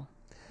staple.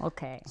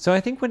 Okay. So I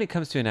think when it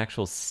comes to an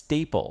actual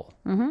staple,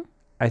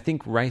 I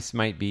think rice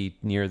might be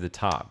near the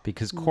top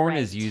because corn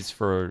is used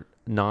for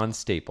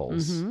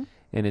non-staples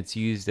and it's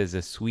used as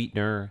a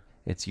sweetener.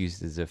 It's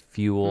used as a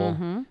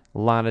fuel. A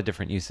lot of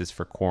different uses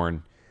for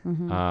corn.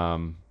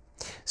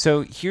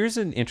 So here's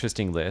an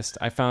interesting list.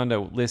 I found a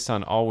list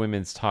on All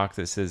Women's Talk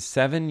that says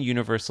 7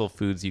 universal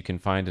foods you can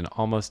find in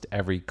almost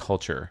every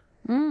culture.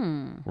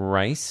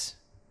 Rice,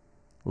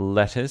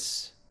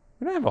 lettuce.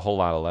 We don't have a whole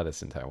lot of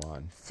lettuce in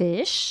Taiwan.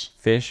 Fish.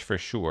 Fish for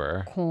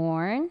sure.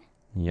 Corn.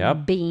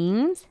 Yep.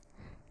 Beans.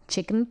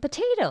 Chicken,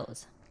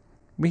 potatoes.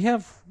 We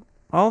have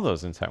all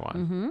those in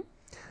Taiwan.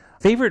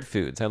 Favorite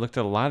foods. I looked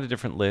at a lot of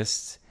different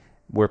lists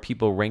where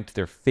people ranked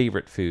their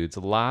favorite foods.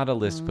 A lot of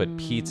lists put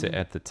pizza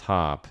at the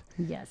top.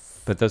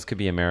 Yes. But those could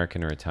be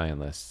American or Italian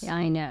lists. Yeah,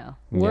 I know.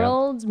 Yeah.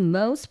 World's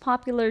most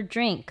popular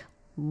drink.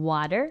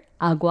 Water.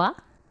 Agua.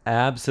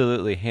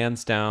 Absolutely.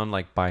 Hands down,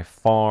 like by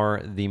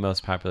far the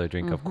most popular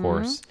drink, of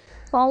course.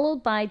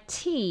 Followed by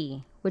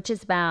tea, which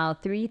is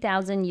about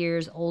 3,000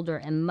 years older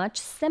and much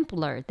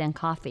simpler than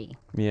coffee.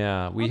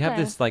 Yeah, we have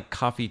Okay. this like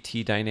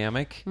coffee-tea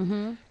dynamic.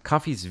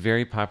 Coffee is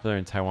very popular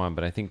in Taiwan,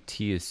 but I think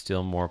tea is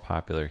still more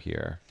popular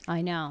here.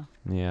 I know.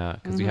 Yeah,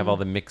 because we have all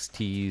the mixed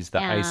teas,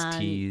 the iced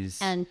teas.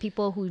 And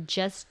people who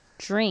just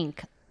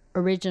drink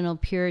original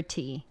pure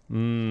tea,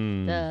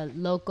 the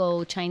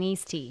local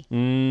Chinese tea,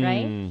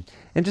 right?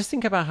 And just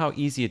think about how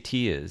easy a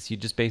tea is. You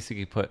just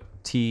basically put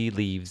tea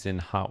leaves in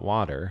hot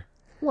water.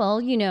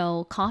 Well, you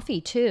know, coffee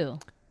too.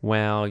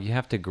 Well, you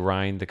have to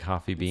grind the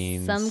coffee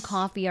beans. Some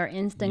coffee are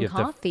instant You have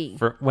to coffee.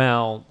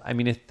 well, I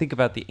mean, think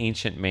about the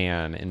ancient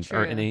man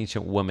or an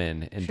ancient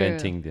woman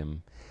inventing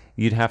them.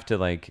 You'd have to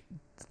like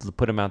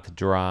put them out to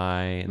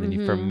dry, and then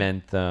you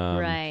ferment them.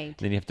 Right.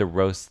 Then you have to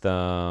roast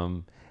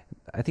them.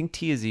 I think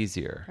tea is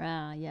easier.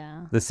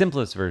 Yeah. The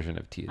simplest version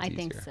of tea is I easier.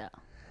 think so.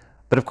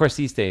 But of course,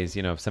 these days,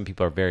 you know, some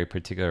people are very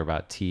particular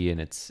about tea, and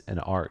it's an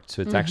art.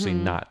 So it's actually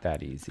not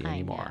that easy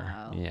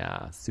anymore. know.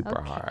 Yeah,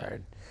 super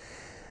hard.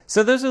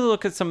 So those are a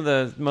look at some of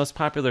the most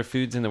popular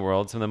foods in the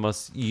world, some of the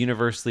most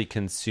universally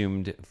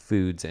consumed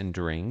foods and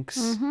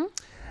drinks.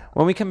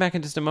 When we come back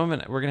in just a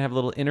moment, we're going to have a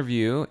little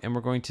interview, and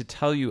we're going to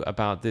tell you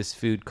about this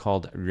food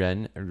called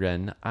ren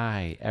ren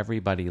ai.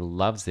 Everybody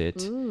loves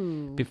it.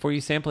 Ooh. Before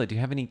you sample it, do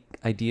you have any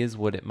ideas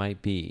what it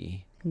might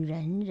be?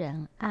 人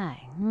人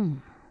爱.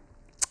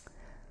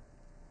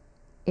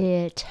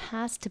 It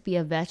has to be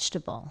a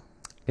vegetable.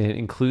 It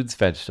includes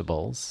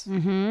vegetables.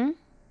 I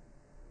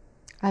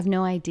have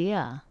no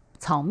idea.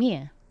 炒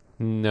面.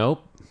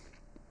 Nope.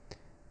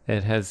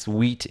 It has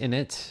wheat in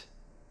it.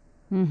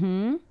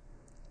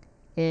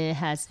 It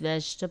has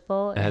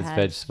vegetable. It has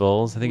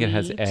vegetables. I think it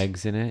has wheat.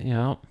 eggs in it.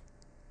 Yeah.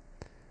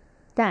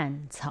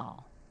 蛋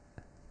炒.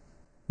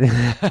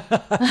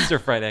 Stir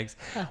fried eggs.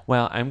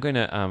 Well, I'm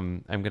gonna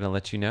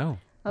let you know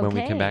when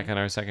we come back on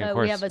our second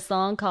course. We have a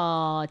song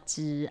called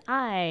只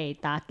爱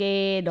大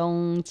家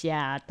拢吃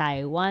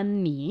台湾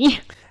米.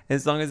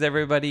 As long as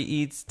everybody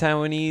eats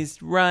Taiwanese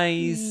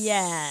rice.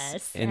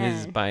 Yes. And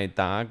this is by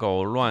打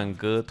狗乱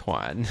歌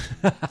团.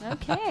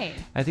 Okay.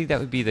 I think that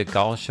would be the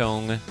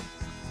Kaohsiung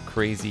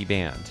crazy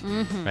band,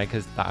 right?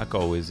 Because 打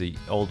狗 is the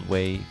old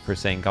way for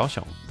saying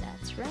Kaohsiung.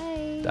 That's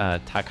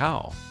right.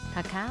 Takao.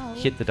 Cacao.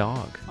 Hit the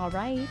dog. All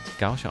right.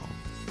 Kaohsiung.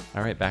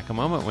 All right, back a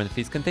moment when the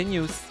feast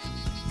continues.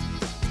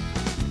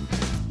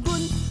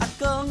 阮阿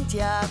公食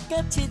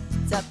到71，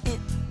逐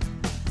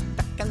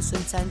工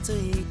顺餐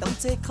水，同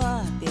齐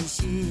看电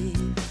视。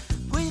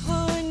几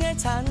分的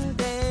田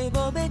地无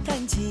要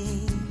趁钱，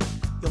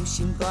用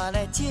心肝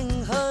来种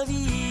好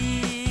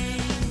米。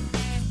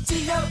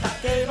只要大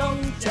家拢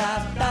食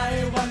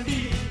台湾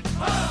米，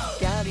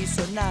今日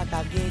孙仔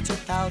大家出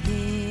头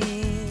天。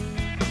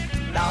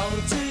流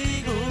水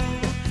牛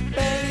白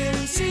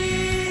龙丝，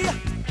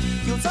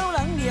游走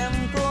人念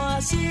歌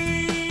诗。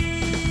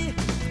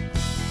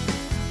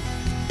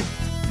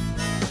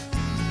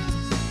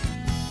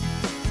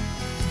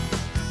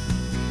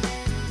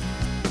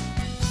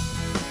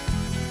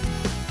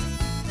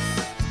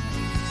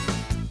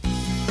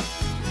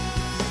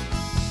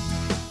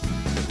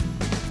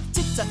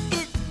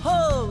71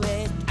好的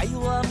台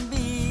湾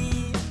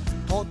米，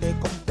土地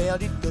公伯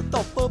你着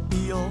多保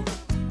庇哦。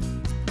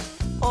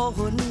乌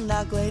云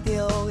若过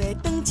着会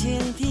转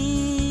晴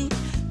天，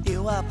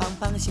着啊芳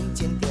芳心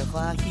情着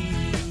欢喜。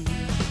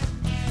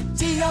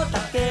只要大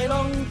家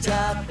拢食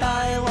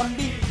台湾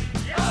米，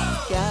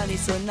今日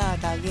孙仔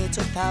大家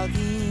出头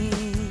天。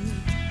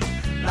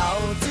流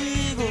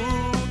水牛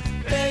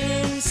白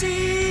龙丝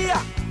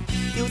啊，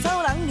游走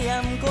人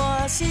念歌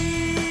诗。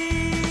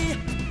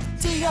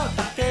只要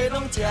大家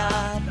拢食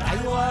台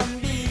湾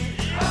米，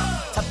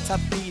插插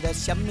米来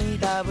什么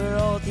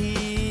WOT，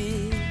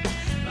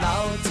 流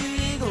水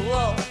牛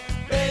哦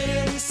白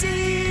龙丝，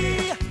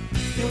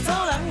游走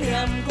人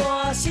念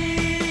歌诗。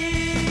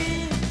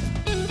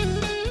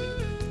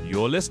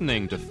 You're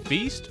listening to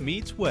Feast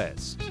Meets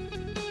West.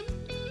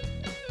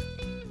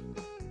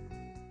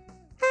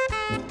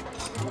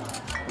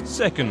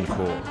 Second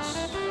course.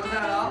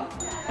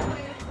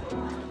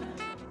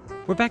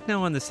 We're back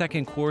now on the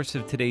second course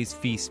of today's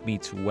Feast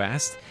Meets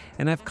West,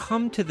 and I've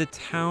come to the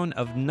town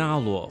of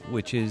Naluo,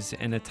 which is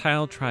an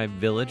Atayal tribe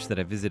village that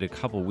I visited a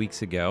couple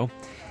weeks ago.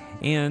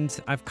 And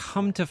I've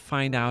come to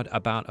find out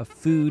about a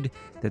food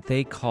that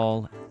they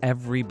call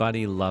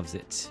Everybody Loves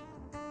It.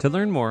 To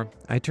learn more,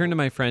 I turn to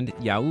my friend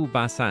Yao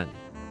Basan.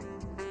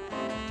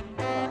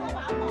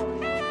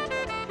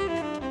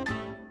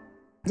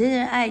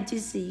 Yao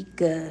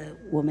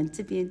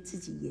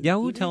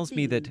tells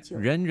me that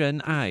人人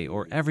爱,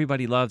 or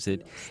everybody loves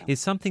it, is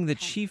something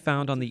that she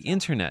found on the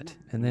internet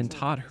and then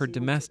taught her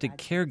domestic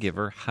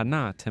caregiver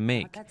Hana to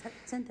make.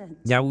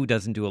 Yao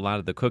doesn't do a lot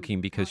of the cooking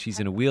because she's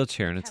in a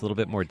wheelchair and it's a little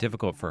bit more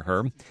difficult for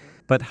her.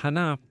 But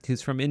Hana,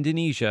 who's from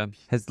Indonesia,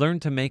 has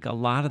learned to make a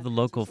lot of the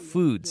local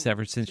foods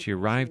ever since she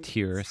arrived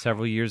here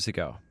several years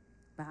ago.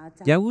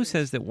 Yao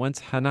says that once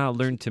Hana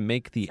learned to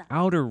make the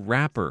outer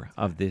wrapper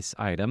of this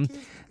item,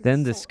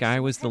 then the sky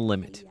was the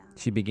limit.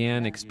 She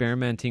began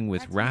experimenting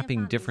with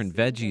wrapping different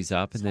veggies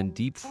up and then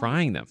deep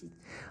frying them.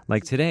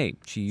 Like today,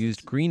 she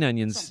used green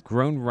onions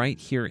grown right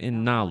here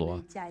in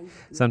Naloa.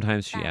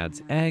 Sometimes she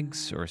adds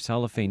eggs or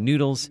cellophane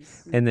noodles,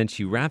 and then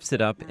she wraps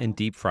it up and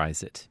deep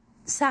fries it.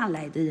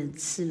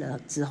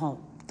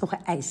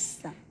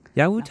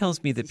 Yao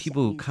tells me that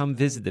people who come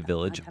visit the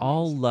village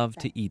all love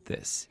to eat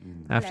this.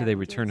 After they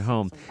return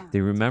home,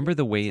 they remember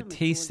the way it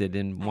tasted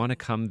and want to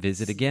come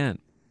visit again.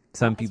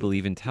 Some people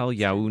even tell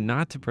Yao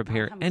not to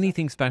prepare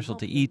anything special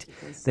to eat.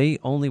 They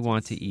only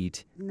want to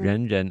eat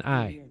人人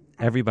爱.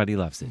 Everybody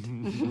loves it.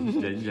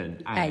 人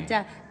人爱.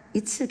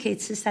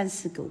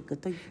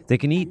 They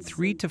can eat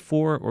 3 to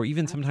 4 or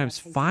even sometimes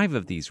 5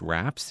 of these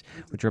wraps,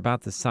 which are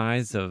about the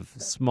size of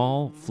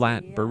small,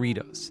 flat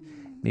burritos.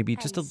 Maybe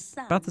just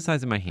about the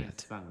size of my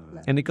hand.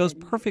 And it goes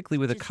perfectly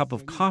with a cup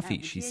of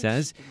coffee, she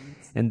says.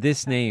 And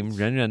this name,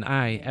 人人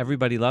爱,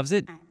 everybody loves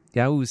it.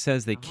 Yao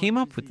says they came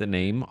up with the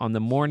name on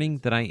the morning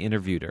that I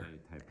interviewed her.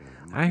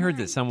 I heard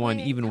that someone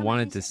even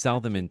wanted to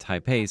sell them in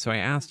Taipei, so I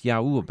asked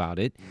Yao about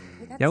it.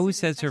 Yao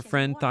says her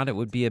friend thought it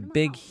would be a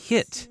big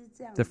hit.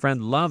 The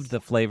friend loved the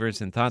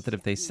flavors and thought that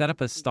if they set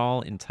up a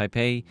stall in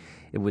Taipei,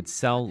 it would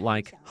sell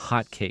like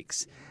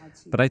hotcakes.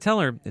 But I tell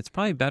her it's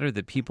probably better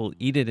that people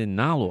eat it in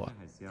Naloa.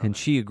 And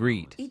she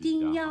agreed.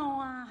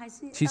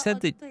 She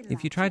said that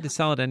if you tried to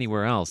sell it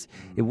anywhere else,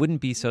 it wouldn't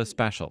be so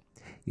special.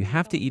 You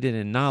have to eat it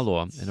in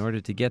Naloa in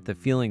order to get the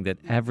feeling that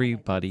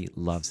everybody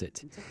loves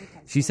it.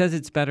 She says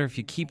it's better if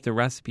you keep the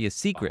recipe a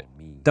secret.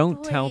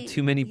 Don't tell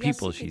too many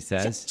people, she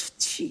says.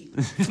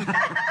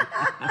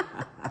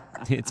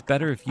 It's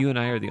better if you and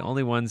I are the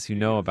only ones who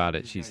know about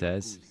it, she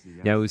says.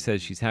 Yao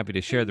says she's happy to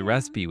share the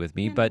recipe with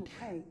me, but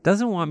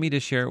doesn't want me to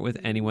share it with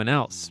anyone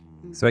else.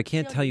 So I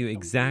can't tell you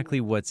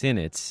exactly what's in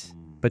it.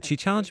 But she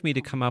challenged me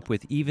to come up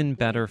with even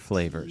better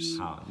flavors.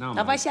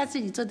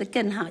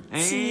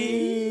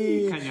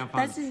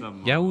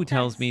 Yao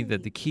tells me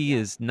that the key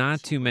is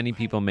not too many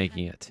people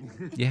making it.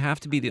 You have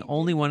to be the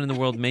only one in the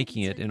world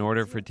making it in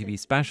order for it to be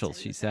special,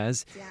 she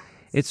says.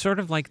 It's sort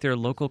of like their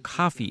local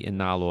coffee in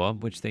Naloa,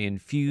 which they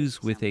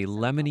infuse with a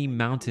lemony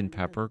mountain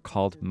pepper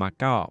called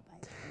Macao.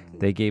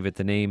 They gave it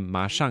the name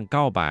Ma Shang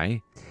Gao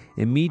Bai,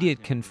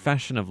 immediate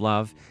confession of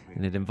love,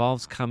 and it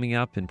involves coming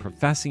up and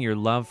professing your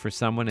love for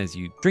someone as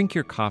you drink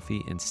your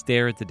coffee and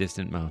stare at the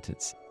distant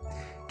mountains.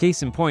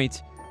 Case in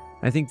point,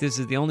 I think this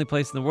is the only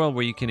place in the world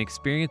where you can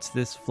experience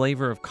this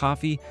flavor of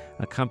coffee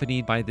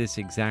accompanied by this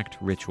exact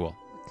ritual.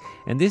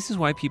 And this is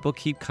why people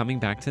keep coming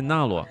back to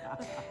Naloa.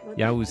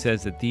 Yao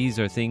says that these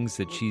are things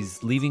that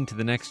she's leaving to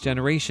the next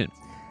generation.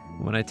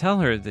 When I tell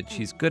her that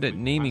she's good at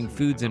naming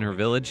foods in her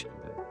village,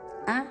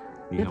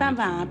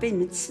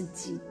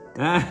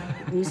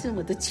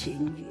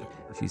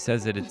 she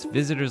says that it's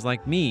visitors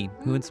like me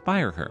who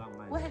inspire her.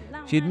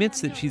 She admits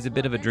that she's a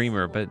bit of a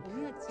dreamer, but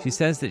she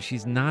says that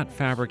she's not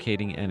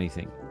fabricating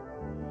anything.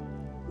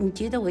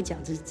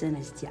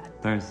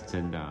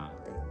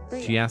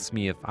 She asks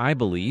me if I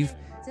believe,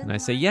 and I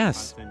say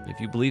yes. If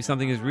you believe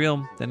something is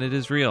real, then it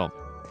is real.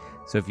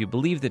 So if you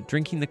believe that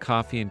drinking the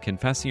coffee and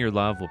confessing your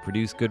love will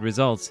produce good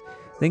results,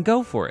 then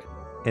go for it.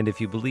 And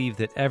if you believe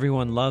that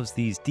everyone loves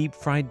these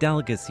deep-fried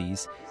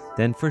delicacies,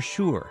 then for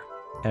sure,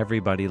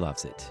 everybody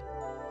loves it.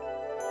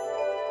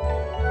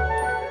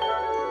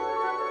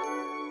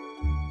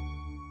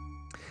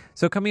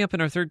 So coming up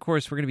in our third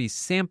course, we're going to be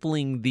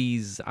sampling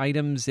these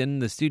items in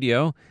the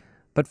studio.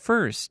 But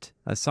first,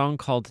 a song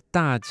called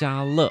大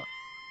家乐.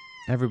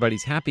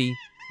 Everybody's Happy.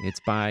 It's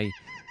by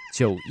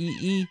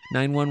 911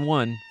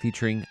 911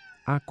 featuring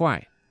A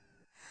Guai.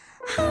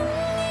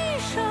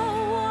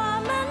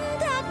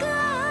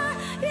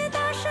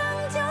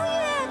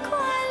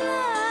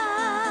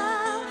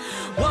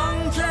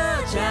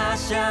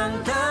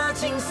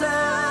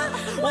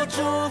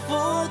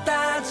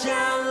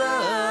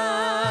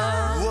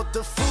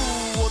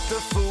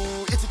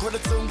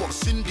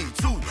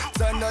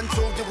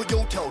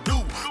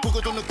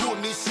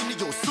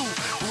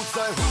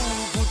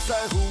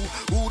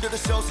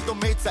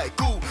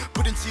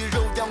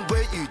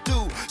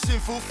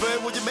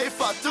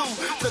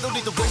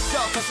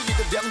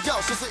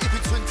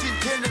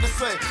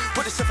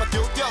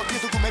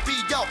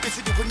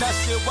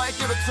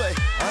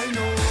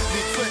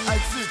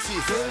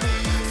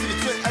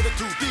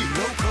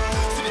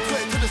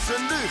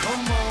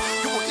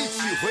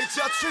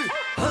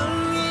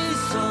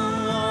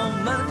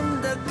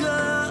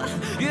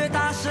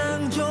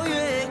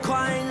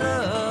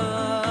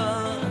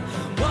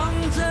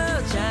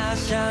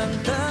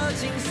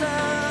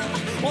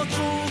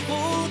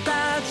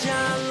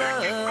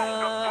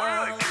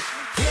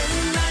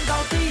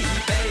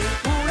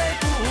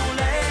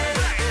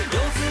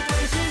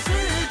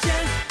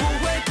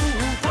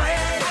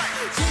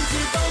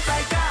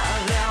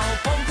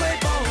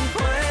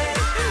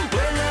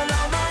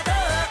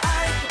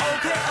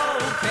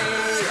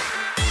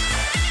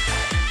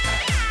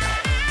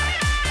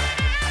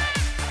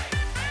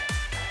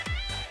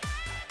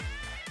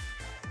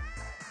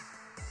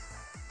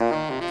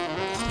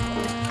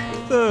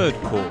 third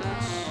course.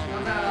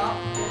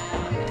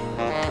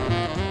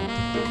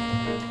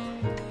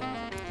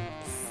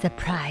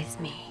 Surprise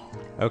me.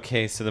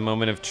 Okay, so the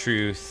moment of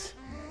truth.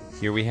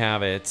 Here we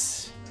have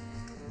it.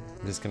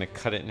 I'm just going to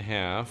cut it in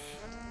half.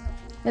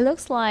 It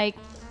looks like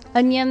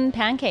onion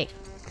pancake.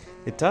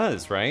 It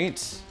does,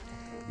 right?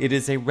 It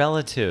is a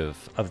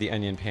relative of the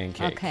onion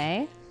pancake.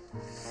 Okay.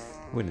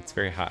 When it's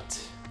very hot.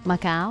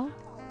 Macao?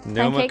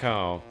 No Pancake?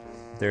 Macao.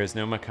 There is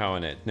no Macao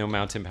in it. No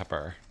mountain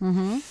pepper.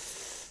 Mm-hmm.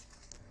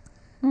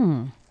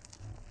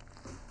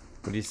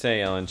 What do you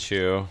say, Ellen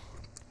Chu?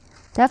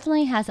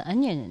 Definitely has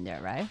onion in there,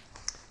 right?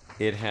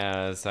 It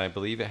has, I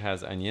believe it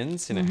has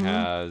onions, and it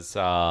has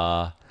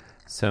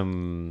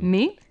some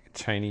meat,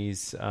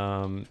 Chinese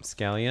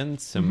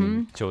scallions,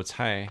 some zhou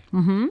cai.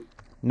 Mm-hmm.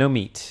 No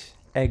meat.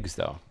 Eggs,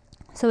 though.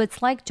 So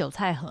it's like 韭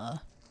菜盒.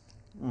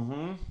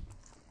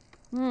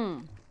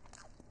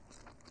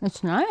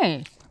 It's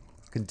nice.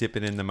 You can dip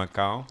it in the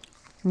Macao.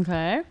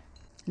 Okay.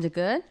 Is it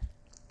good?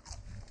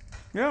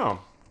 Yeah.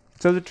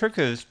 So the trick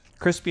is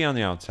crispy on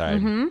the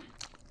outside,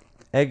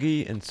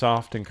 eggy and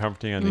soft and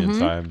comforting on the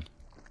inside.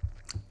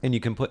 And you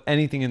can put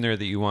anything in there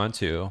that you want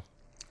to.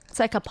 It's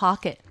like a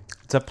pocket.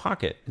 It's a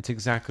pocket. It's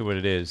exactly what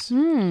it is.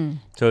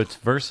 So it's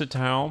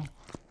versatile.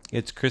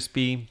 It's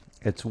crispy.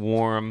 It's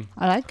warm.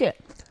 I like it.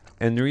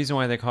 And the reason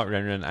why they call it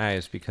Ren Ren Ai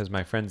is because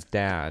my friend's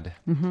dad,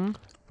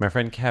 my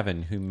friend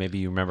Kevin, who maybe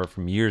you remember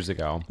from years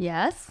ago.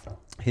 Yes.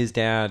 His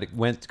dad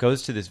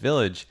goes to this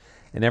village,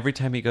 and every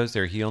time he goes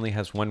there, he only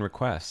has one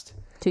request.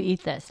 To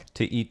eat this.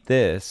 To eat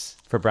this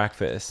for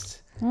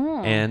breakfast.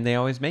 And they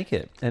always make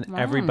it. And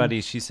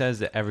everybody, she says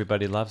that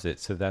everybody loves it.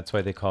 So that's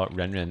why they call it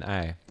Ren Ren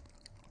Ai.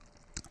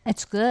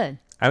 It's good.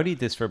 I would eat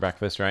this for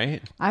breakfast,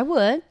 right? I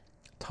would.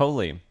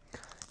 Totally.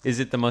 Is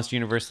it the most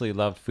universally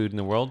loved food in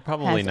the world?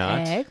 Probably has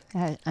not. Egg,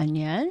 has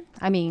onion.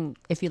 I mean,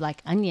 if you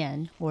like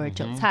onion or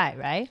韭菜,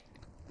 right?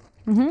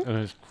 And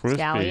it's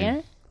crispy.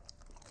 Scallion.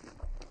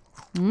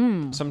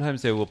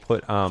 Sometimes they will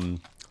put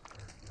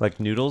like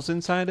noodles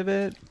inside of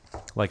it,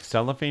 like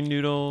cellophane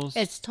noodles.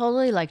 It's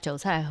totally like 韭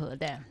菜盒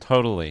then.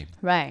 Totally.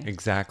 Right.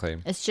 Exactly.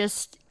 It's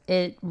just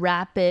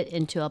wrap it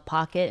into a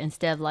pocket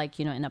instead of like,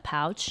 in a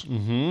pouch.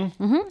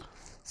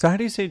 So how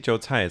do you say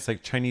zhou cai? It's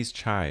like Chinese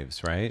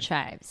chives, right?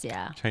 Chives,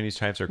 yeah. Chinese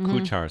chives or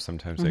kuchar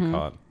sometimes they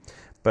call it.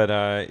 But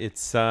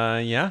it's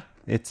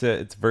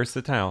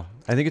versatile.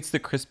 I think it's the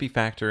crispy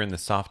factor and the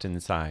soft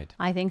inside.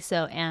 I think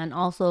so. And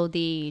also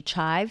the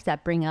chives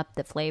that bring up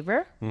the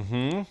flavor.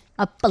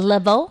 Up a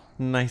level.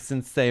 Nice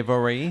and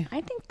savory.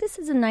 I think this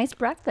is a nice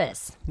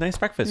breakfast. Nice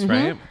breakfast,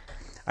 right?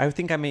 I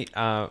think I may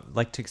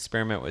like to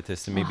experiment with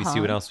this and maybe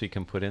see what else we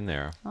can put in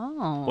there.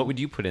 Oh. What would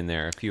you put in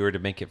there if you were to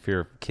make it for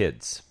your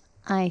kids?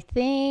 I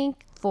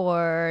think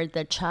for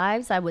the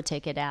chives, I would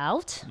take it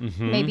out.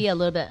 Maybe a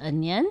little bit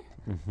onion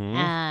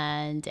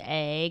and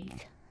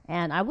egg.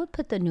 And I would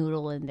put the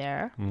noodle in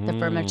there, the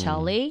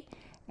vermicelli,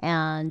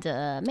 and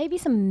maybe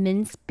some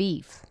minced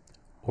beef.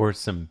 Or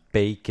some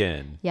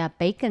bacon. Yeah,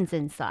 bacon's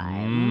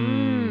inside.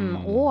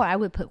 Or I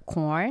would put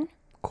corn.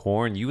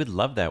 Corn. You would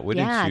love that,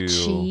 wouldn't you? Yeah,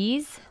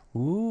 cheese.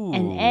 Ooh.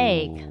 And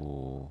egg.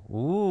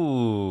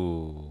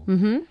 Ooh.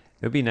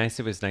 It would be nice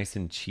if it was nice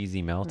and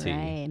cheesy melty.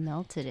 Right,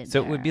 melted in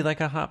So there. it would be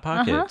like a Hot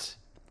Pocket.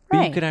 But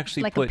Right. you could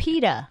actually like put a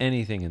pita.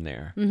 anything in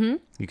there.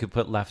 You could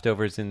put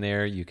leftovers in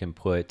there. You can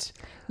put...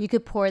 You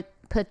could put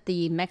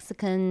the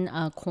Mexican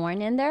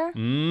corn in there.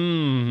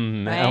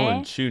 Right?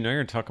 Ellen Chu, now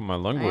you're talking my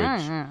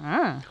language.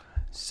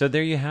 So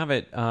there you have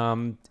it.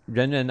 Ren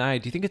Ren Ai.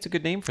 Do you think it's a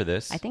good name for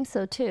this? I think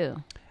so too.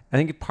 I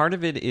think part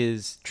of it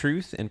is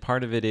truth and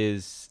part of it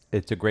is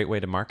it's a great way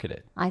to market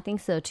it. I think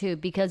so too,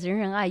 because in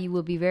Ren Ai, you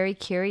will be very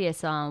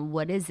curious on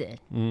what is it.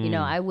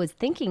 I was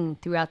thinking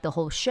throughout the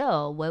whole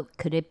show, what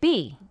could it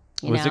be?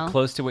 Was it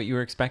close to what you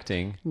were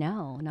expecting?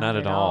 No, not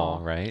at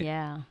all, right?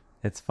 Yeah.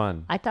 It's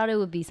fun. I thought it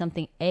would be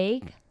something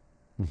egg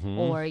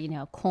or,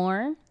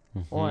 corn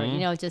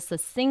or, just a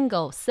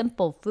single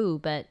simple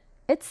food, but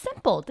it's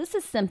simple. This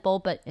is simple,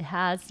 but it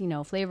has,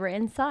 flavor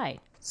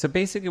inside. So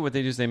basically what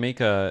they do is they make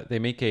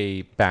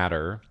a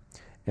batter,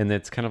 and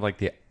it's kind of like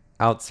the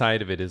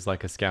outside of it is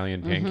like a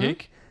scallion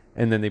pancake,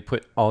 and then they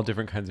put all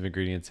different kinds of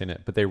ingredients in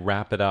it, but they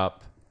wrap it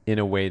up in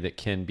a way that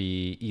can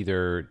be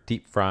either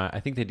deep fry. I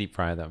think they deep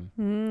fry them,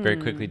 very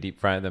quickly deep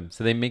fry them.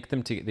 So they make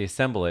them, they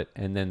assemble it,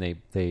 and then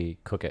they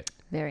cook it.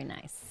 Very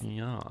nice.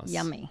 Yes.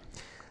 Yummy.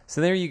 So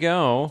there you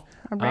go.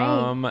 All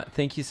right.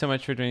 Thank you so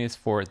much for joining us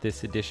for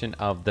this edition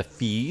of The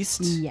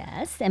Feast.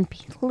 Yes, and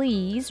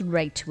please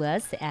write to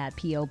us at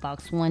P.O.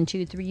 Box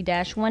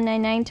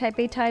 123-199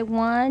 Taipei,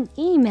 Taiwan.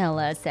 Email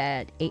us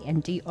at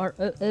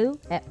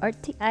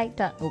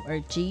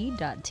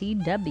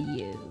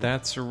androo@rti.org.tw.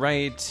 That's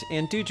right.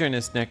 And do join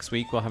us next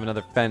week. We'll have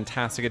another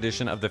fantastic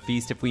edition of The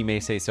Feast, if we may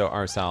say so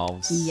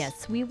ourselves.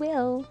 Yes, we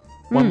will.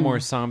 One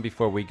more song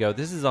before we go.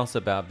 This is also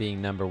about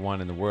being number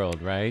one in the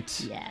world, right?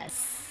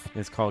 Yes.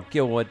 It's called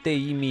叫我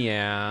第一名。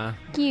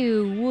叫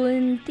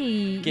阮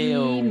第一名。叫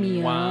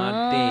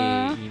我第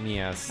一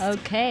名。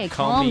 Okay,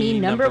 call me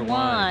number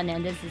one.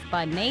 And this is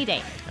by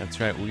Mayday. That's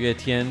right. 五月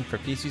天 for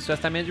Peace East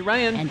West. I'm Andrew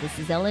Ryan. And this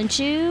is Ellen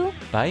Chu.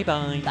 Bye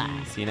bye.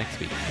 Bye. See you next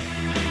week.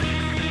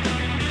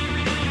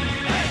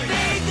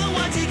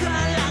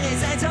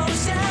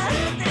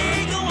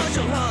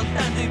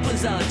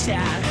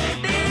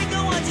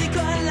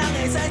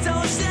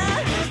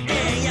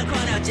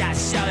 吃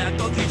宵夜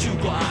都去唱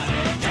歌，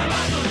吃饱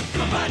顿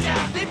困饱食，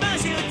你放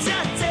想吃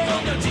这，讲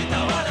到一头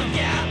我拢惊，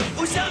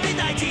有啥物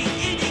代志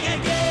一定会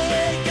计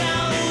较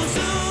有输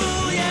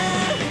赢，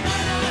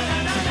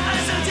爱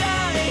上才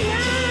会赢，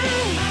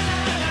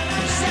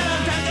啥人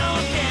通甲我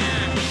拼？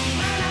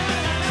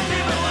你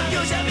问我叫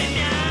啥物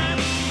名？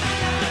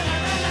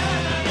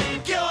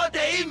叫我第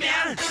一名。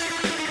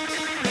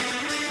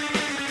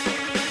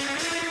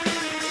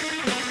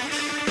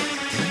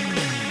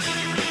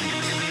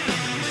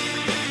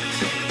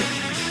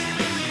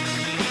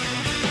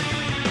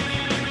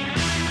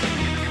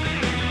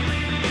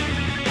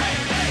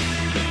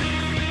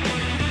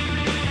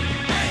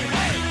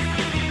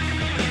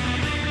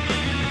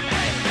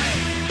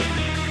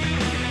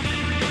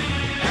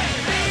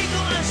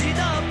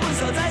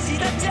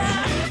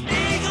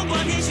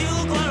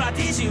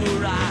你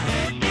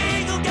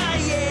讲介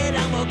意的人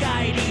无介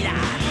意你啦，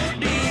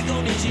你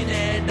讲人生的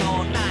路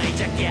哪会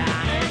才行？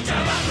吃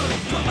饱顿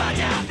困饱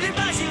食，你放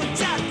想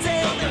吃这，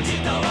讲到一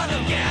头我拢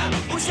惊，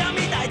有啥物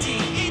代志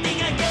一定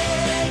会计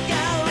较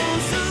有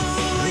输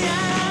赢，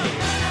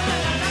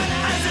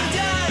爱上才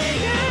会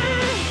赢，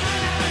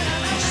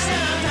啥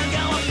人通甲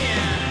我拼？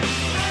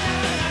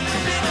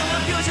你问我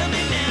叫啥物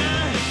名？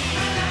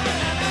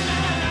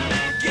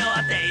叫我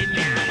第一名。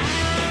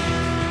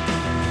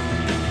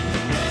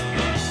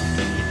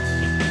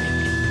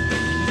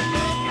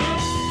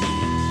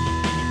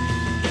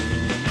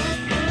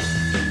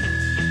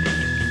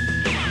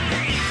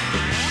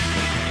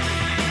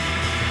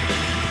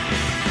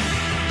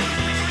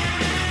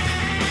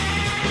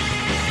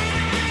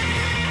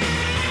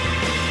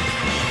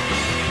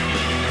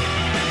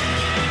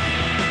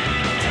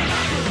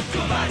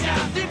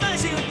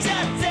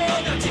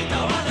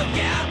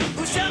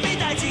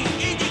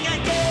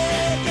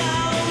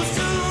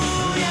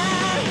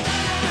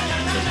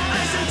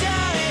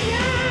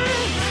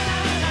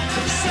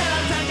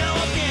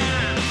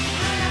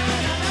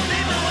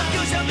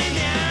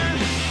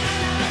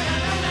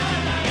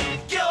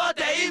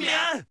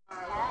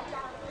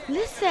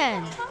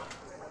Listen.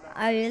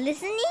 Are you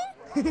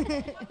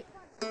listening?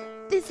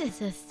 This is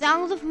the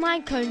sound of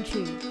my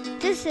country.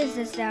 This is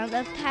the sound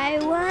of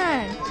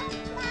Taiwan.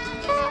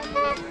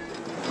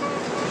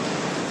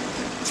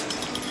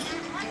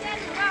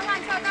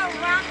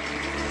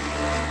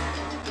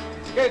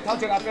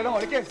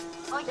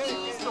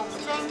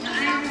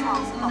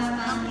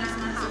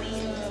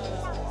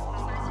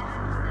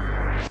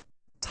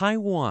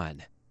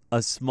 Taiwan,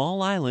 a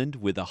small island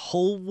with a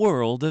whole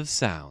world of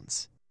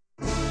sounds.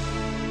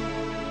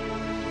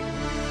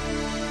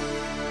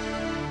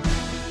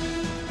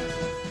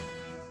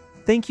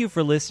 Thank you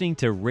for listening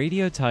to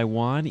Radio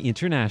Taiwan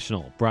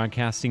International,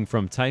 broadcasting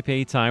from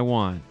Taipei,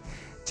 Taiwan.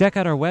 Check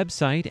out our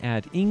website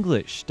at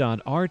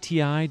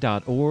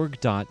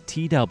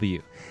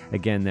english.rti.org.tw.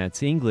 Again,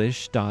 that's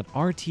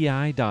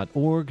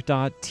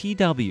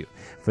english.rti.org.tw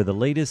for the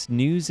latest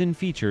news and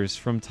features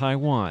from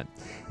Taiwan.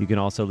 You can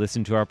also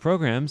listen to our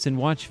programs and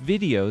watch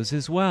videos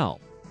as well.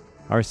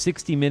 Our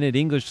 60-minute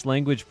English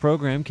language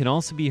program can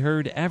also be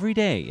heard every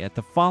day at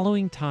the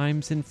following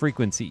times and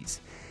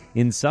frequencies.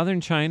 In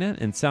southern China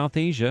and South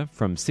Asia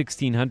from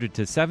 1600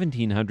 to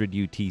 1700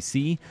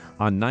 UTC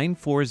on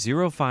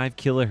 9405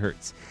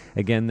 kHz.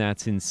 Again,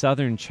 that's in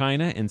southern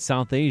China and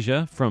South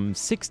Asia from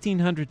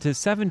 1600 to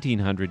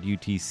 1700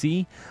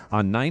 UTC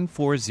on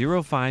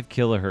 9405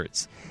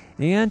 kHz.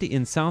 And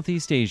in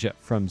Southeast Asia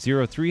from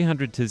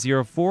 0300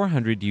 to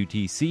 0400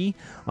 UTC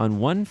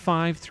on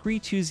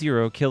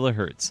 15320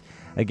 kHz.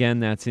 Again,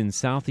 that's in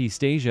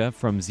Southeast Asia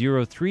from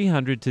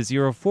 0300 to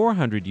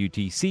 0400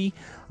 UTC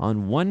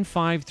on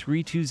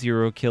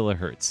 15320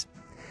 kHz.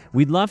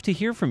 We'd love to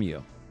hear from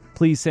you.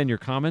 Please send your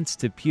comments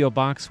to P.O.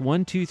 Box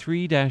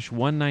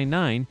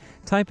 123-199,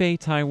 Taipei,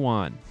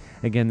 Taiwan.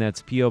 Again,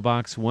 that's P.O.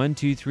 Box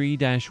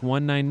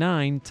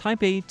 123-199,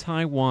 Taipei,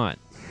 Taiwan.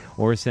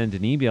 Or send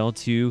an email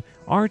to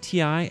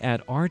rti@rti.org.tw.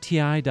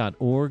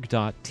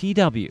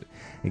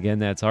 Again,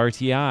 that's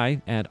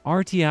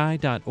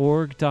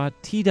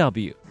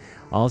rti@rti.org.tw.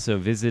 Also,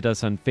 visit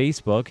us on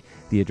Facebook.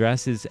 The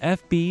address is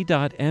fb.me/Radio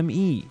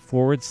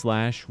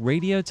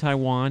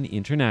Taiwan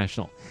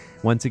International.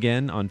 Once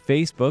again, on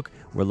Facebook,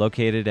 we're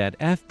located at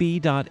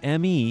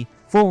fb.me/Radio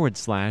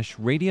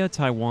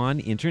Taiwan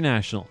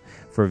International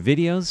for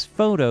videos,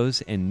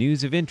 photos, and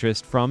news of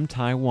interest from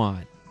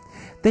Taiwan.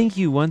 Thank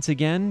you once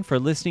again for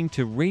listening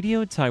to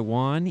Radio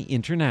Taiwan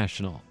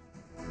International.